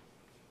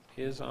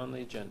 Is on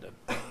the agenda.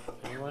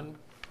 Anyone?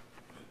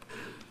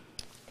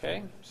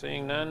 Okay,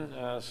 seeing none.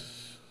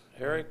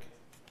 Eric,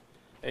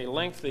 a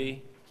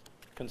lengthy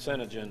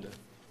consent agenda.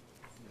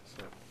 Yes,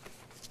 sir.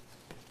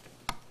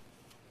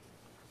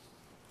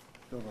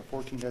 Bill number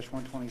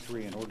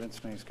 14-123, an ordinance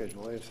amending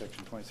Schedule A of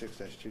Section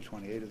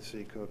 26-228 of the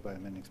City Code by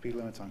amending speed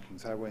limits on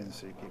Kings Highway in the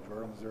City of Cape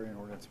Girardeau, Missouri, an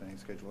ordinance amending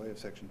Schedule A of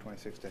Section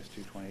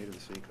 26-228 of the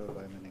City Code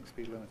by amending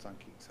speed limits on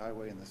Kings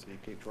Highway in the City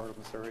of Cape Girardeau,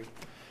 Missouri.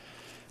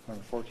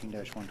 Number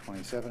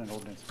 14-127, an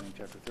ordinance amending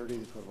Chapter 30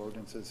 of the Code of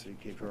Ordinances, City of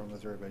Cape Girardeau,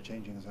 Missouri, by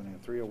changing the zoning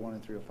of 301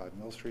 and 305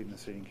 Mill Street in the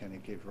City and County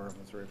of Cape Girardeau,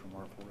 Missouri, from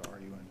R4 to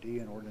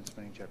RUMD. An ordinance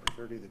amending Chapter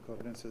 30 of the Code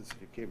of Ordinances,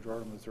 City of Cape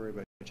Girardeau, Missouri,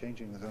 by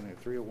changing the zoning of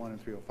 301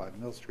 and 305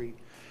 Mill Street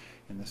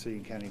in the City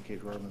and County of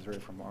Cape Girardeau, Missouri,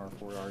 from R4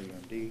 to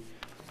RUMD.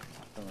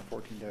 Number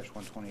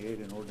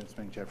 14-128, an ordinance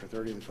amending Chapter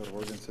 30 of the Code of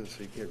Ordinances,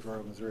 City of Cape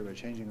Girardeau, Missouri, by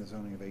changing the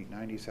zoning of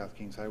 890 South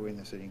Kings Highway in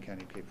the City and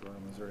County of Cape Girardeau,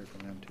 Missouri,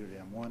 from M2 to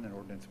M1. An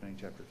ordinance amending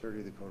Chapter 30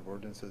 of the Code of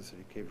Ordinances,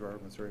 City of Cape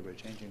Girardeau, Missouri, by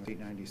changing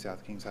 890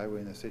 South Kings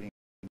Highway in the City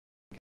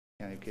and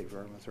County of Cape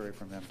Girardeau, Missouri,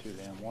 from M2 to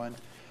M1.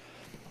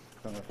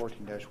 Bill number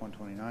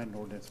 14-129, an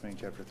ordinance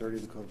amending Chapter 30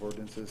 of the Code of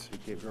Ordinances, City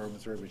of Cape Girardeau,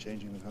 Missouri, by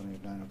changing the zoning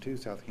of 902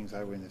 South Kings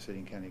Highway in the city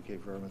and county of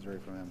Cape Girardeau, Missouri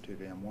from M2 to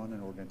M1, an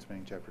ordinance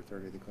amending Chapter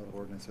 30 of the Code of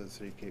Ordinances,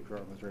 City of Cape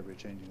Girardeau, Missouri, by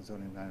changing the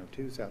zoning of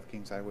 902 South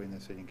Kings Highway in the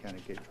city and county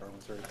of Cape Girardeau,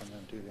 Missouri from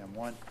M2 to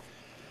M1.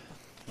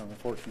 Number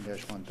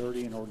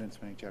 14-130, an ordinance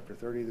amending Chapter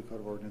 30 of the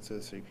Code of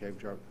Ordinances, City of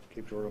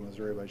Cape Girardeau,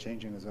 Missouri, by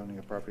changing the zoning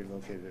of property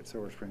located at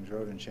Silver Springs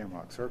Road and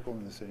Shamrock Circle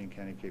in the city and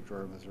county of Cape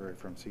Girardeau, Missouri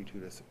from C2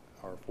 to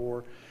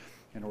R4.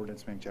 An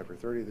ordinance amending Chapter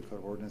 30 of the Code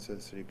of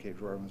Ordinances, City of Cape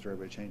Girardeau, Missouri,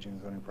 by changing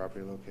the zoning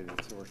property located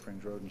at Silver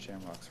Springs Road and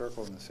Shamrock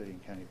Circle in the city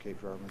and county of Cape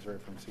Girardeau, Missouri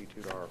from C2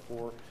 to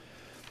R4.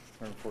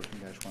 Number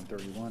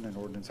 14-131, an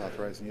ordinance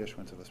authorizing the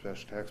issuance of a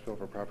special tax bill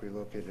for property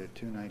located at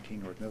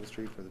 219 North Middle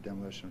Street for the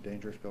demolition of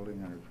dangerous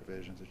building under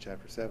provisions of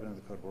Chapter 7 of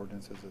the Code of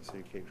Ordinances of the City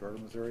of Cape Girardeau,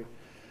 Missouri.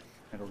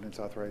 An ordinance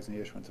authorizing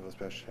the issuance of a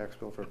special tax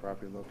bill for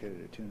property located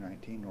at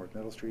 219 North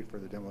Middle Street for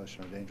the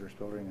demolition of a dangerous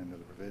building under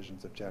the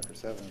provisions of Chapter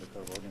 7 of the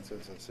Code of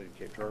Ordinances of the City of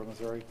Cape Girardeau,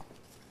 Missouri.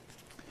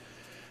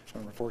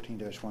 Number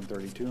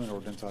 14-132, an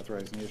ordinance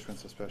authorizing the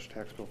issuance of special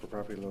tax bill for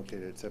property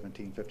located at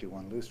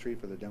 1751 Lou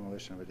Street for the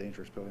demolition of a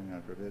dangerous building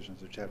under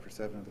provisions of Chapter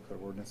 7 of the Code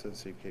of Ordinances,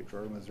 City of Cape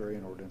Girardeau, Missouri.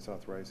 An ordinance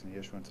authorizing the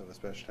issuance of a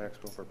special tax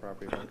bill for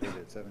property located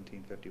at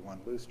 1751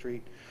 Lou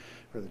Street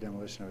for the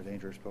demolition of a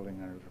dangerous building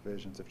under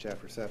provisions of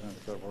Chapter 7 of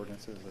the Code of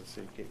Ordinances of the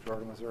City of Cape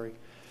Girardeau, Missouri.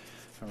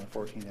 Number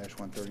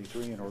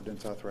 14-133, an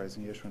ordinance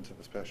authorizing the issuance of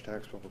a special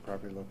tax bill for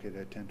property located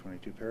at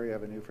 1022 Perry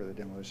Avenue for the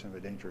demolition of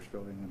a dangerous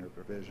building under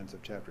provisions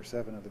of Chapter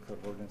 7 of the Code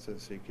of Ordinances of the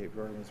City of Cape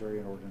Girardeau, Missouri.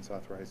 An ordinance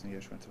authorizing the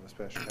issuance of a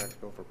special tax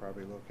bill for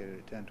property located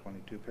at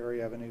 1022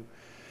 Perry Avenue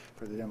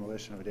for the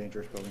demolition of a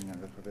dangerous building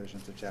under the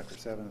provisions of Chapter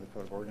 7 of the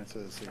Code of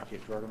Ordinances of the City of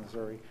Cape Girardeau,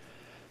 Missouri.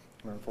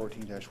 Number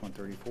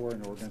 14-134,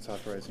 an ordinance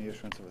authorizing the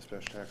issuance of a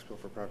special tax bill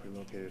for property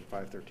located at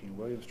 513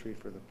 William Street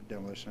for the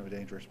demolition of a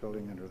dangerous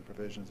building under the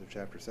provisions of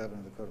Chapter 7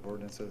 of the Code of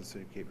Ordinances of the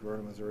City of Cape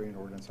Girardeau, Missouri. An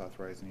ordinance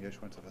authorizing the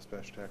issuance of a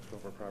special tax bill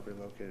for property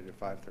located at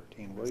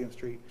 513 William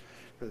Street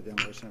for the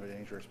demolition of a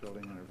dangerous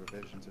building under the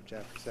provisions of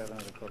Chapter 7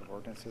 of the Code of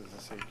Ordinances of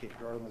the City of Cape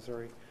Girardeau,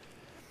 Missouri.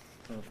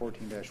 Number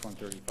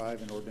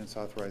 14-135, an ordinance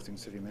authorizing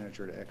city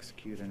manager to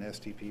execute an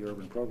STP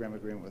urban program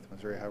agreement with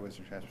Missouri Highways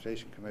and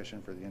Transportation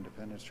Commission for the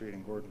Independence Street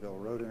and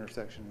Gordonville Road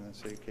intersection in the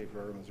city of Cape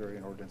Girardeau, Missouri.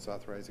 An ordinance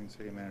authorizing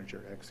city manager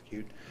to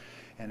execute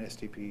an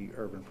STP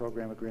urban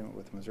program agreement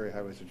with Missouri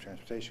Highways and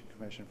Transportation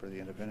Commission for the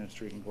Independence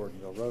Street and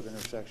Gordonville Road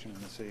intersection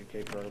in the city of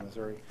Cape Girardeau,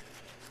 Missouri.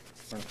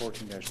 Number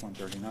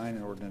 14-139,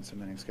 an ordinance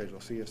amending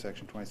Schedule C of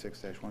Section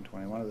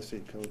 26-121 of the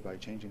City Code by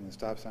changing the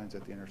stop signs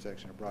at the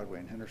intersection of Broadway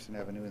and Henderson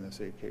Avenue in the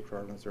City of Cape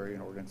Girardeau, Missouri. An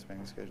ordinance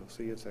amending Schedule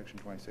C of Section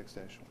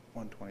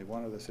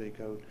 26-121 of the City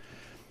Code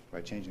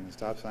by changing the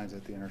stop signs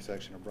at the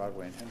intersection of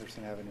Broadway and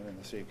Henderson Avenue in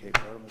the City of Cape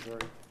Girardeau,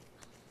 Missouri.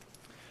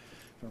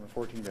 Number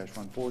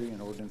 14-140, an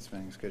ordinance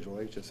amending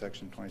Schedule H of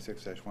Section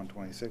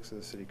 26-126 of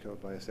the City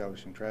Code by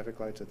establishing traffic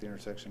lights at the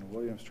intersection of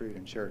William Street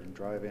and Sheridan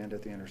Drive and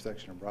at the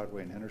intersection of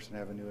Broadway and Henderson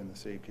Avenue in the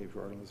City of Cape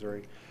Girardeau,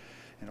 Missouri.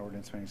 An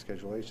ordinance amending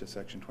Schedule H of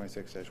Section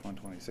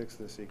 26-126 of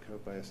the City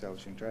Code by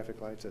establishing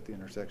traffic lights at the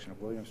intersection of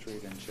William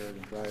Street and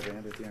Sheridan Drive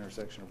and at the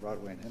intersection of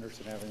Broadway and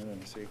Henderson Avenue in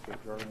the City of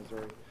Cape Girardeau,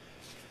 Missouri.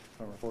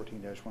 Number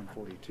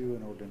 14-142,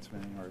 an ordinance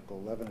amending Article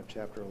 11 of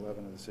Chapter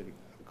 11 of the City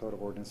Code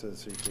of Ordinances of the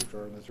City of Cape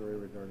Girardeau, Missouri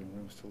regarding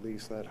rooms to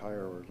lease, let,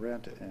 hire, or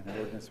rent, and an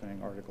ordinance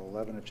amending Article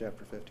 11 of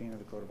Chapter 15 of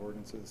the Code of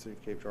Ordinances of the City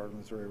of Cape Girardeau,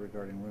 Missouri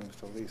regarding rooms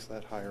to lease,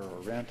 let, hire, or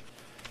rent.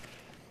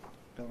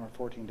 Bill number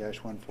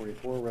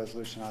 14-144,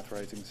 resolution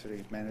authorizing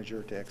city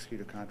manager to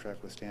execute a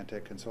contract with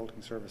Stantec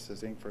Consulting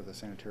Services, Inc. for the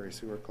sanitary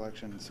sewer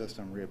collection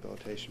system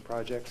rehabilitation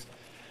projects.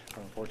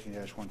 Number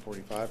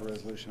 14-145, a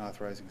resolution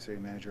authorizing city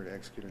manager to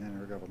execute an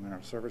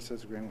intergovernmental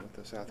services agreement with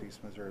the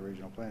Southeast Missouri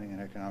Regional Planning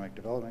and Economic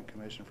Development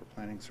Commission for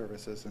planning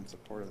services in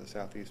support of the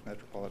Southeast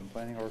Metropolitan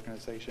Planning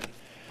Organization.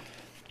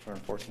 Number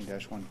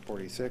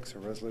 14-146, a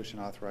resolution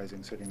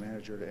authorizing city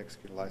manager to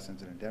execute a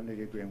license and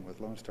indemnity agreement with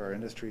Lone Star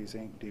Industries,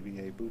 Inc.,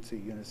 DBA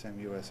Bootsy,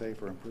 Unisem USA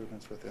for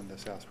improvements within the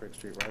South Sprague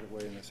Street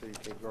right-of-way in the city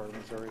of Cape Girardeau,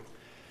 Missouri.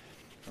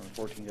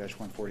 Number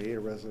 14-148, a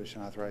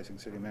resolution authorizing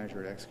city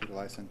manager to execute a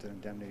license and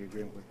indemnity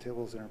agreement with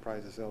Tibbles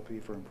Enterprises LP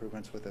for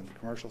improvements within the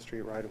commercial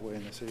street right-of-way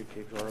in the city of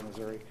Cape Girardeau,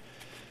 Missouri.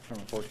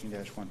 Number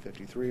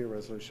 14-153, a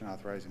resolution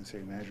authorizing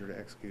city manager to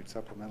execute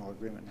supplemental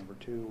agreement number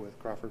 2 with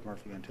Crawford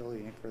Murphy and Tilley,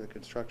 Inc. for the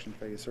construction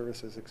phase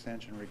services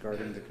extension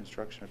regarding the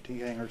construction of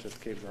T-hangars at the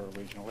Cape Girardeau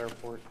Regional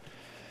Airport.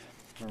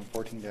 Number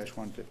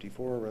 14-154,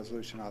 a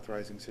resolution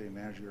authorizing city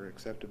manager to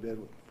accept a bid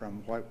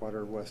from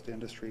Whitewater West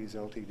Industries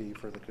LTD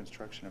for the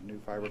construction of new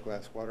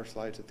fiberglass water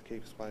slides at the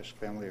Cape Splash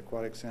Family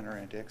Aquatic Center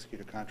and to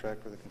execute a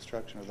contract for the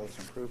construction of those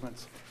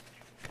improvements.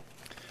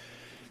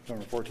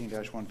 Number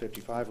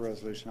 14-155, a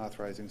resolution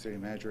authorizing city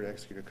manager to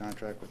execute a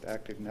contract with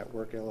Active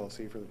Network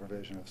LLC for the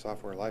provision of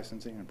software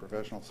licensing and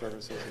professional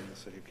services in the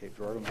city of Cape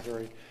Girardeau,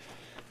 Missouri.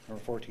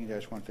 Number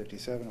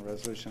 14-157, a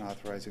resolution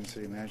authorizing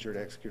city manager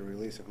to execute a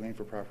release of lien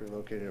for property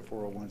located at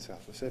 401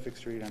 South Pacific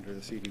Street under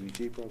the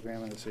CDBG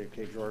program in the city of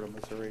Cape Girardeau,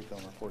 Missouri. Bill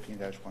number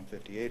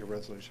 14-158, a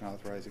resolution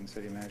authorizing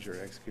city manager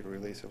to execute a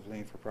release of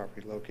lien for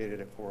property located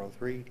at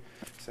 403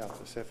 South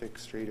Pacific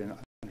Street in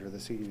under the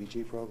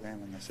CDBG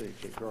program in the city of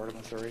Cape Girardeau,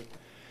 Missouri.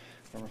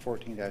 Number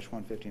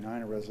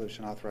 14-159, a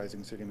resolution authorizing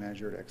the city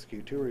manager to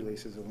execute 2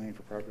 releases of lien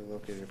for property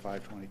located at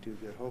 522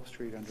 Good Hope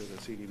Street under the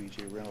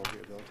CDBG rental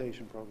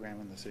rehabilitation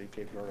program in the city of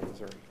Cape Girardeau,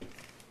 Missouri.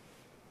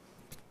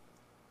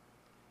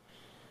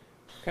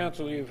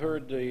 Council, you've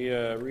heard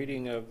the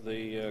reading of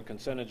the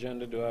consent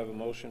agenda. Do I have a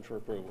motion for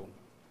approval?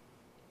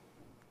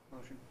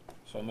 Motion.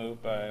 So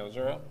moved by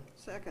Ozura,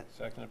 Second.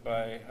 seconded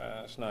by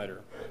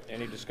Snyder.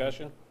 Any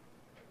discussion?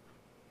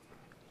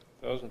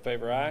 Those in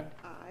favor, aye.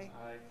 Aye.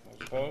 Aye.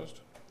 Those opposed?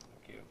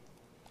 Thank you.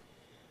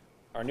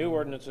 Our new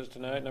ordinances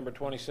tonight, number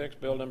 26,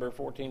 Bill number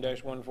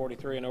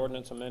 14-143, an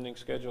ordinance amending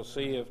Schedule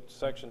C of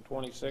Section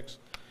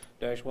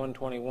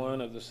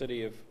 26-121 of the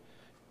City of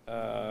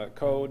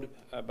Code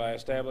by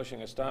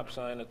establishing a stop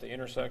sign at the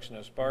intersection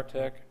of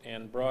Spartek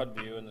and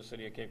Broadview in the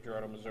City of Cape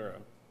Girardeau, Missouri.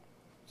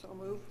 So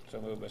moved.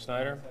 So moved by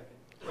Snyder.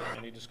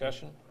 Any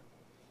discussion?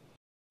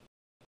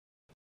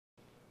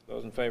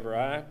 Those in favor,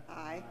 aye.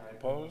 Aye.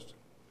 Opposed?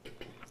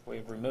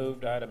 We've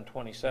removed item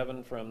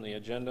 27 from the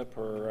agenda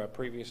per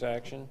previous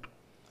action.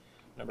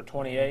 Number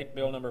 28,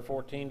 Bill number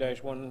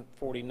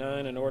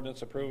 14-149, an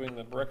ordinance approving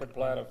the record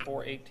plat of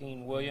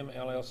 418 William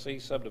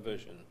LLC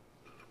subdivision.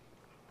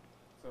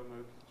 So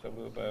moved. So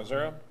moved by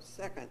Ozura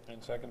Second.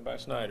 and second by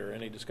Snyder.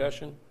 Any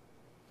discussion?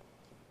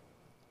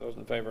 Those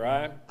in favor,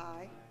 aye.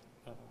 Aye.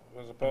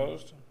 Those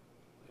opposed?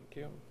 Thank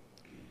you.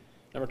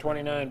 Number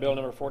 29, Bill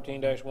number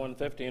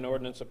 14-150, an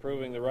ordinance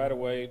approving the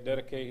right-of-way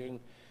dedication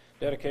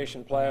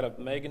plat of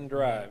Megan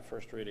Drive.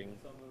 First reading.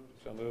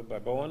 So moved by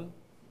Bowen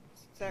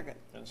Second.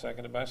 and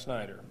seconded by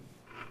Snyder.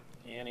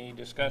 Any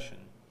discussion?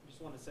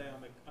 Just want to say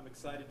I'm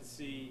excited to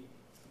see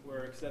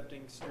we're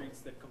accepting streets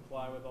that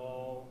comply with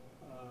all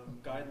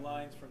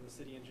guidelines from the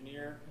city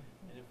engineer.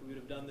 And if we would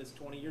have done this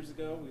 20 years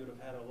ago, we would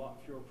have had a lot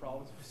fewer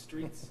problems with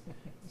streets.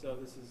 So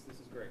this is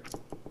great.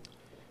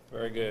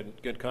 Very good.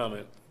 Good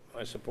comment.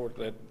 I support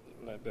that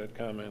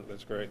comment.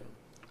 That's great.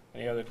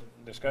 Any other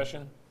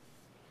discussion?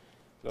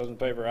 Those in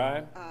favor,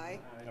 aye. Aye.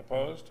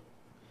 Opposed?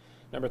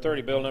 Number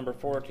 30, Bill number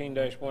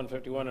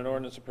 14-151, an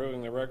ordinance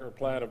approving the record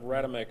plat of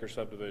Rademacher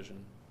subdivision.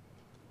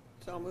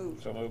 So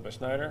moved. So moved by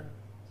Snyder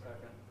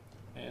Second.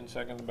 and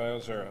seconded by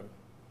Ozura.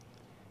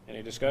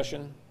 Any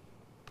discussion?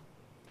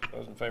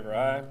 Those in favor,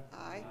 aye.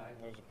 Aye.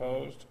 Those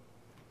opposed?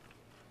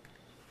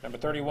 Number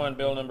 31,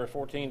 Bill number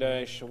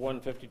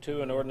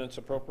 14-152, an ordinance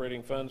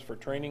appropriating funds for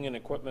training and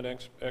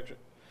equipment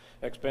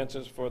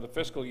expenses for the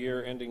fiscal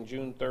year ending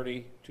June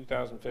 30,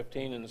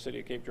 2015 in the city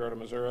of Cape Girardeau,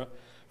 Missouri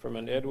from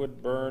an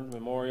Edward Byrne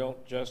Memorial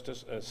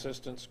Justice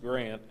Assistance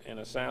Grant and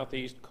a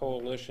Southeast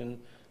Coalition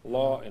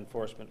Law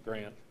Enforcement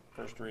Grant.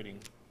 First reading.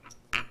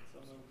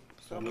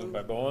 So moved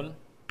by Bowen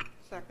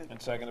Second.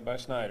 and seconded by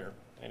Snyder.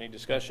 Any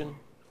discussion?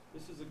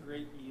 This is a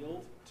great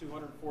yield.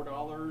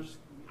 $204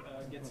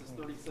 gets us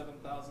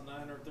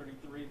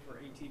 $37,933 for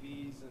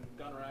ATVs and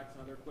gun racks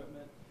and other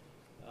equipment.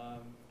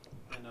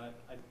 And I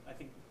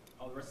think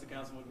all the rest of the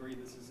council will agree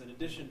this is in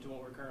addition to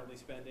what we're currently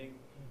spending,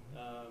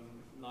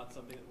 not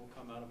something that will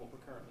come out of what we're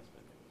currently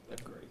spending.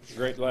 That's great.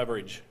 Great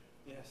leverage.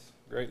 Yes.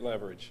 Great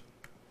leverage.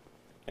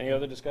 Any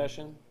other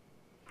discussion?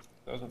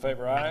 Those in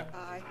favor, aye.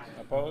 Aye.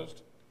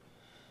 Opposed?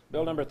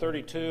 Bill number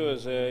 32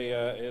 is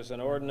an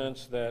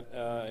ordinance that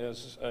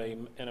is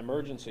an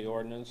emergency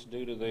ordinance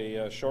due to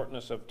the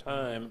shortness of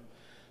time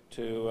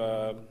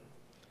to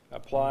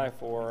apply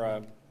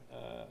for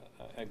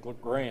a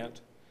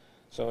grant.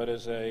 So it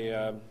is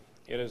an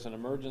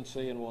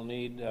emergency, and we'll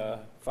need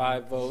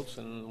 5 votes,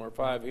 and we're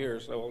 5 here,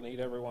 so we'll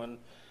need everyone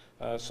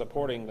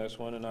supporting this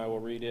one, and I will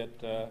read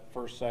it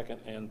first,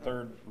 second, and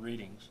third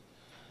readings.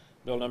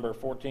 Bill number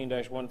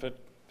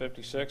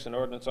 14-156, an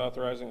ordinance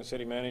authorizing the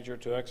city manager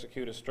to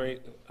execute a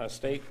state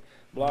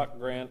block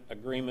grant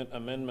agreement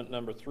amendment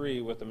number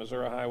 3 with the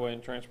Missouri Highway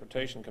and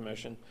Transportation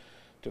Commission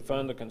to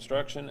fund the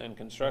construction and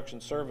construction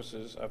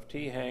services of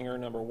T-Hangar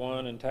number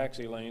 1 and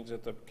taxi lanes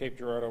at the Cape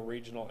Girardeau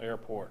Regional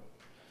Airport.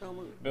 So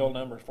moved. Bill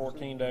number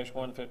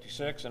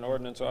 14-156, an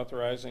ordinance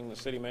authorizing the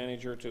city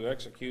manager to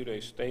execute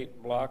a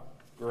state block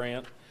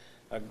grant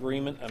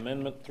agreement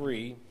amendment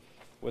 3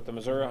 with the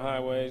Missouri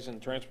Highways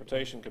and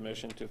Transportation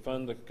Commission to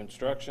fund the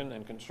construction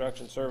and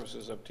construction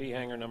services of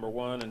T-Hangar number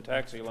 1 and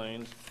taxi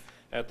lanes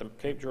at the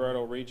Cape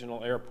Girardeau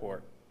Regional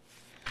Airport.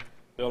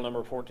 Bill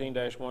number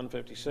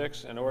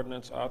 14-156, an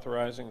ordinance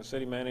authorizing the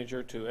city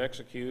manager to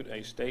execute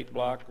a state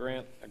block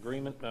grant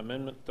agreement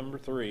amendment number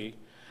 3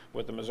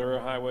 with the Missouri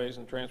Highways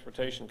and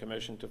Transportation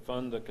Commission to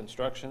fund the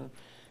construction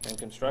and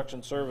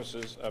construction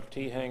services of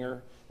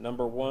T-Hangar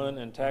number 1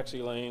 and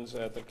taxi lanes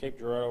at the Cape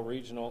Girardeau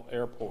Regional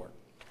Airport.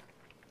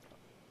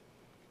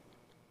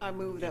 I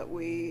move that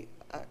we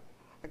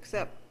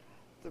accept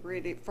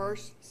the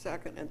first,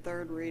 second, and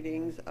third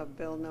readings of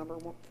bill number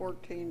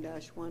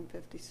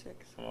 14-156.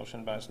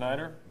 Motion by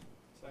Snyder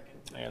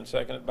Second. and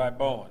seconded by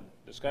Bowen.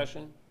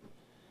 Discussion?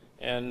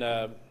 And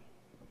I'd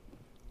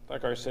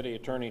like our city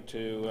attorney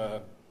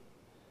to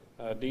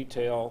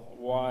detail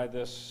why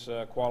this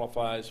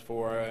qualifies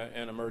for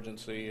an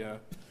emergency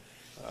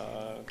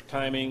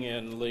timing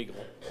and legal.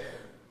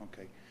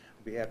 Okay.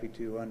 I'd be happy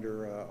to,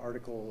 under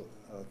Article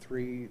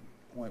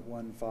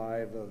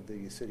 3.15 of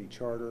the city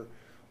charter,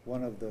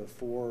 one of the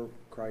 4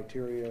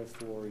 criteria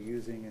for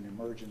using an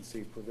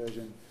emergency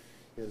provision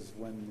is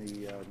when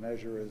the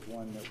measure is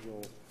one that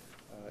will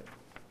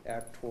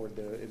act toward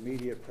the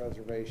immediate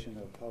preservation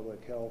of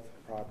public health,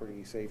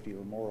 property, safety,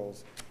 or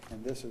morals.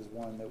 And this is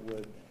one that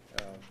would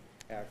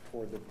act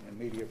toward the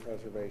immediate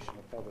preservation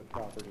of public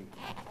property.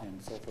 And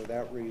so for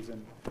that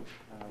reason,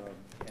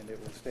 and it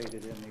was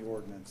stated in the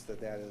ordinance that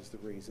that is the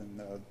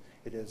reason,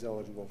 it is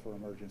eligible for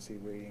emergency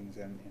readings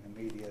and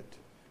immediate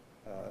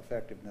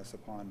effectiveness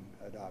upon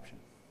adoption.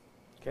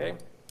 Okay.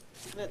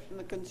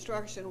 The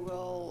construction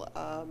will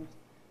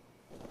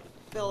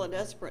fill a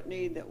desperate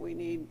need that we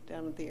need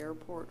down at the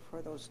airport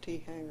for those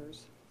T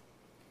hangars.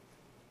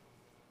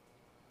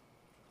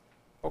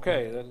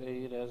 Okay,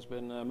 it has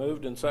been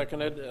moved and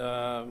seconded.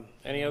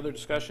 Any other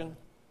discussion?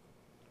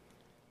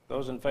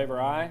 Those in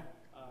favor, aye?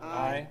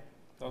 Aye.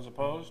 Those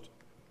opposed?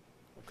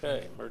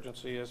 Okay,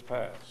 emergency is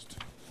passed.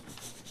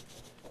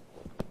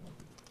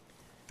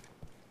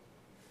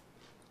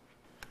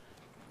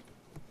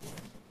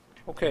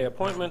 Okay,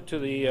 appointment to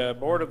the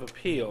Board of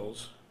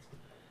Appeals.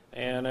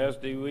 And as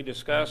we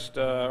discussed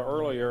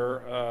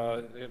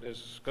earlier, it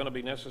is going to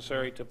be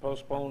necessary to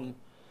postpone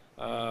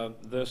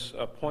this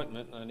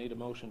appointment. I need a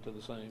motion to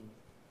the same.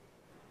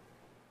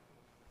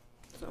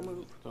 So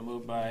moved. So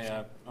moved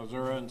by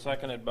Ozura and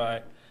seconded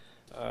by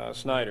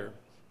Snyder.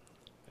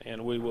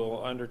 And we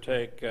will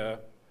undertake that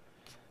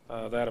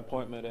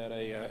appointment at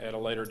a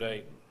later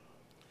date.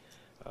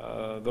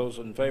 Those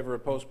in favor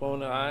of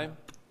postponement, aye.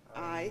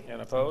 Aye.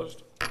 And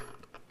opposed?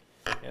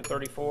 And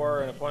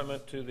 34, an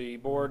appointment to the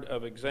Board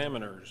of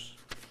Examiners.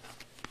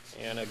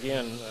 And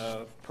again,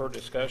 per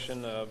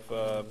discussion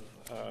of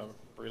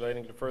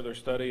relating to further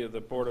study of the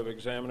Board of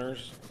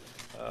Examiners,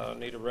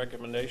 need a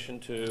recommendation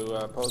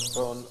to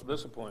postpone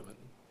this appointment.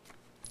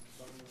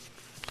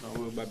 So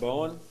moved by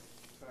Bowen.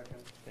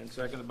 Second. And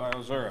seconded by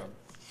Ozura.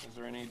 Is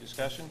there any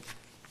discussion?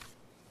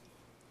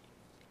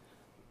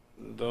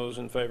 Those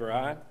in favor,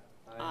 aye.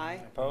 Aye.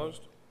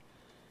 Opposed?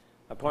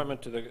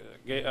 Appointment to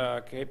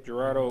the Cape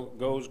Girardeau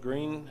Goes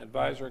Green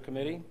Advisory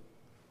Committee.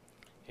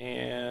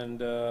 And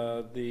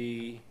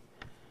the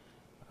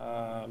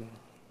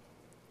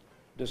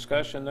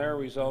discussion there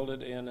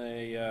resulted in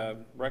a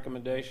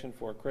recommendation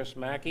for Chris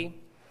Mackey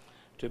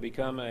to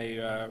become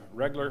a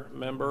regular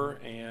member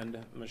and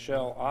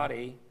Michelle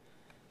Oddie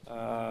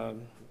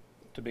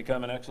to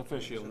become an ex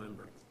officio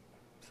member.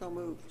 So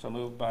moved. So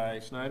moved by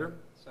Snyder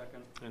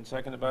Second. and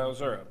seconded by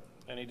Ozura.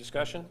 Any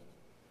discussion?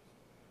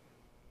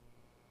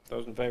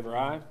 Those in favor,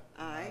 aye.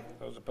 Aye.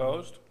 Those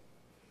opposed?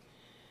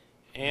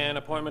 And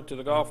appointment to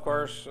the Golf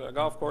Course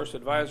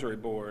Advisory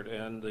Board.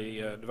 And the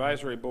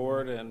Advisory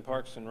Board and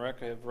Parks and Rec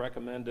have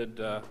recommended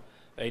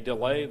a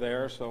delay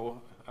there. So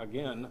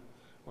again,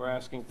 we're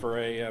asking for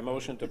a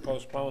motion to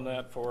postpone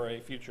that for a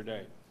future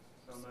date.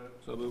 So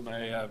moved. So moved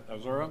by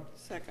Ozura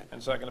Second.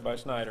 and seconded by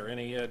Snyder.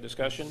 Any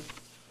discussion?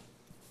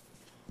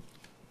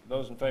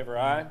 Those in favor,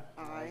 aye.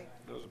 Aye.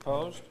 Those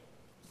opposed?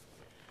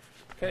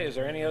 Okay, is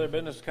there any other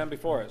business to come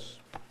before us?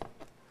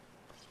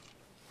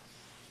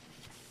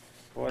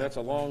 Boy, that's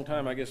a long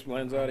time. I guess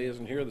Lanzotti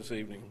isn't here this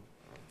evening.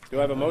 Do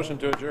I have a motion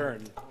to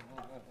adjourn?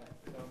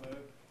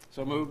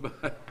 So moved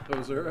by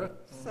Ozura.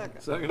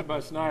 Second. Seconded by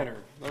Snyder.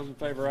 Those in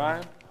favor,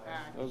 aye.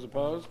 Those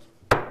opposed?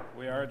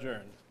 We are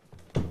adjourned.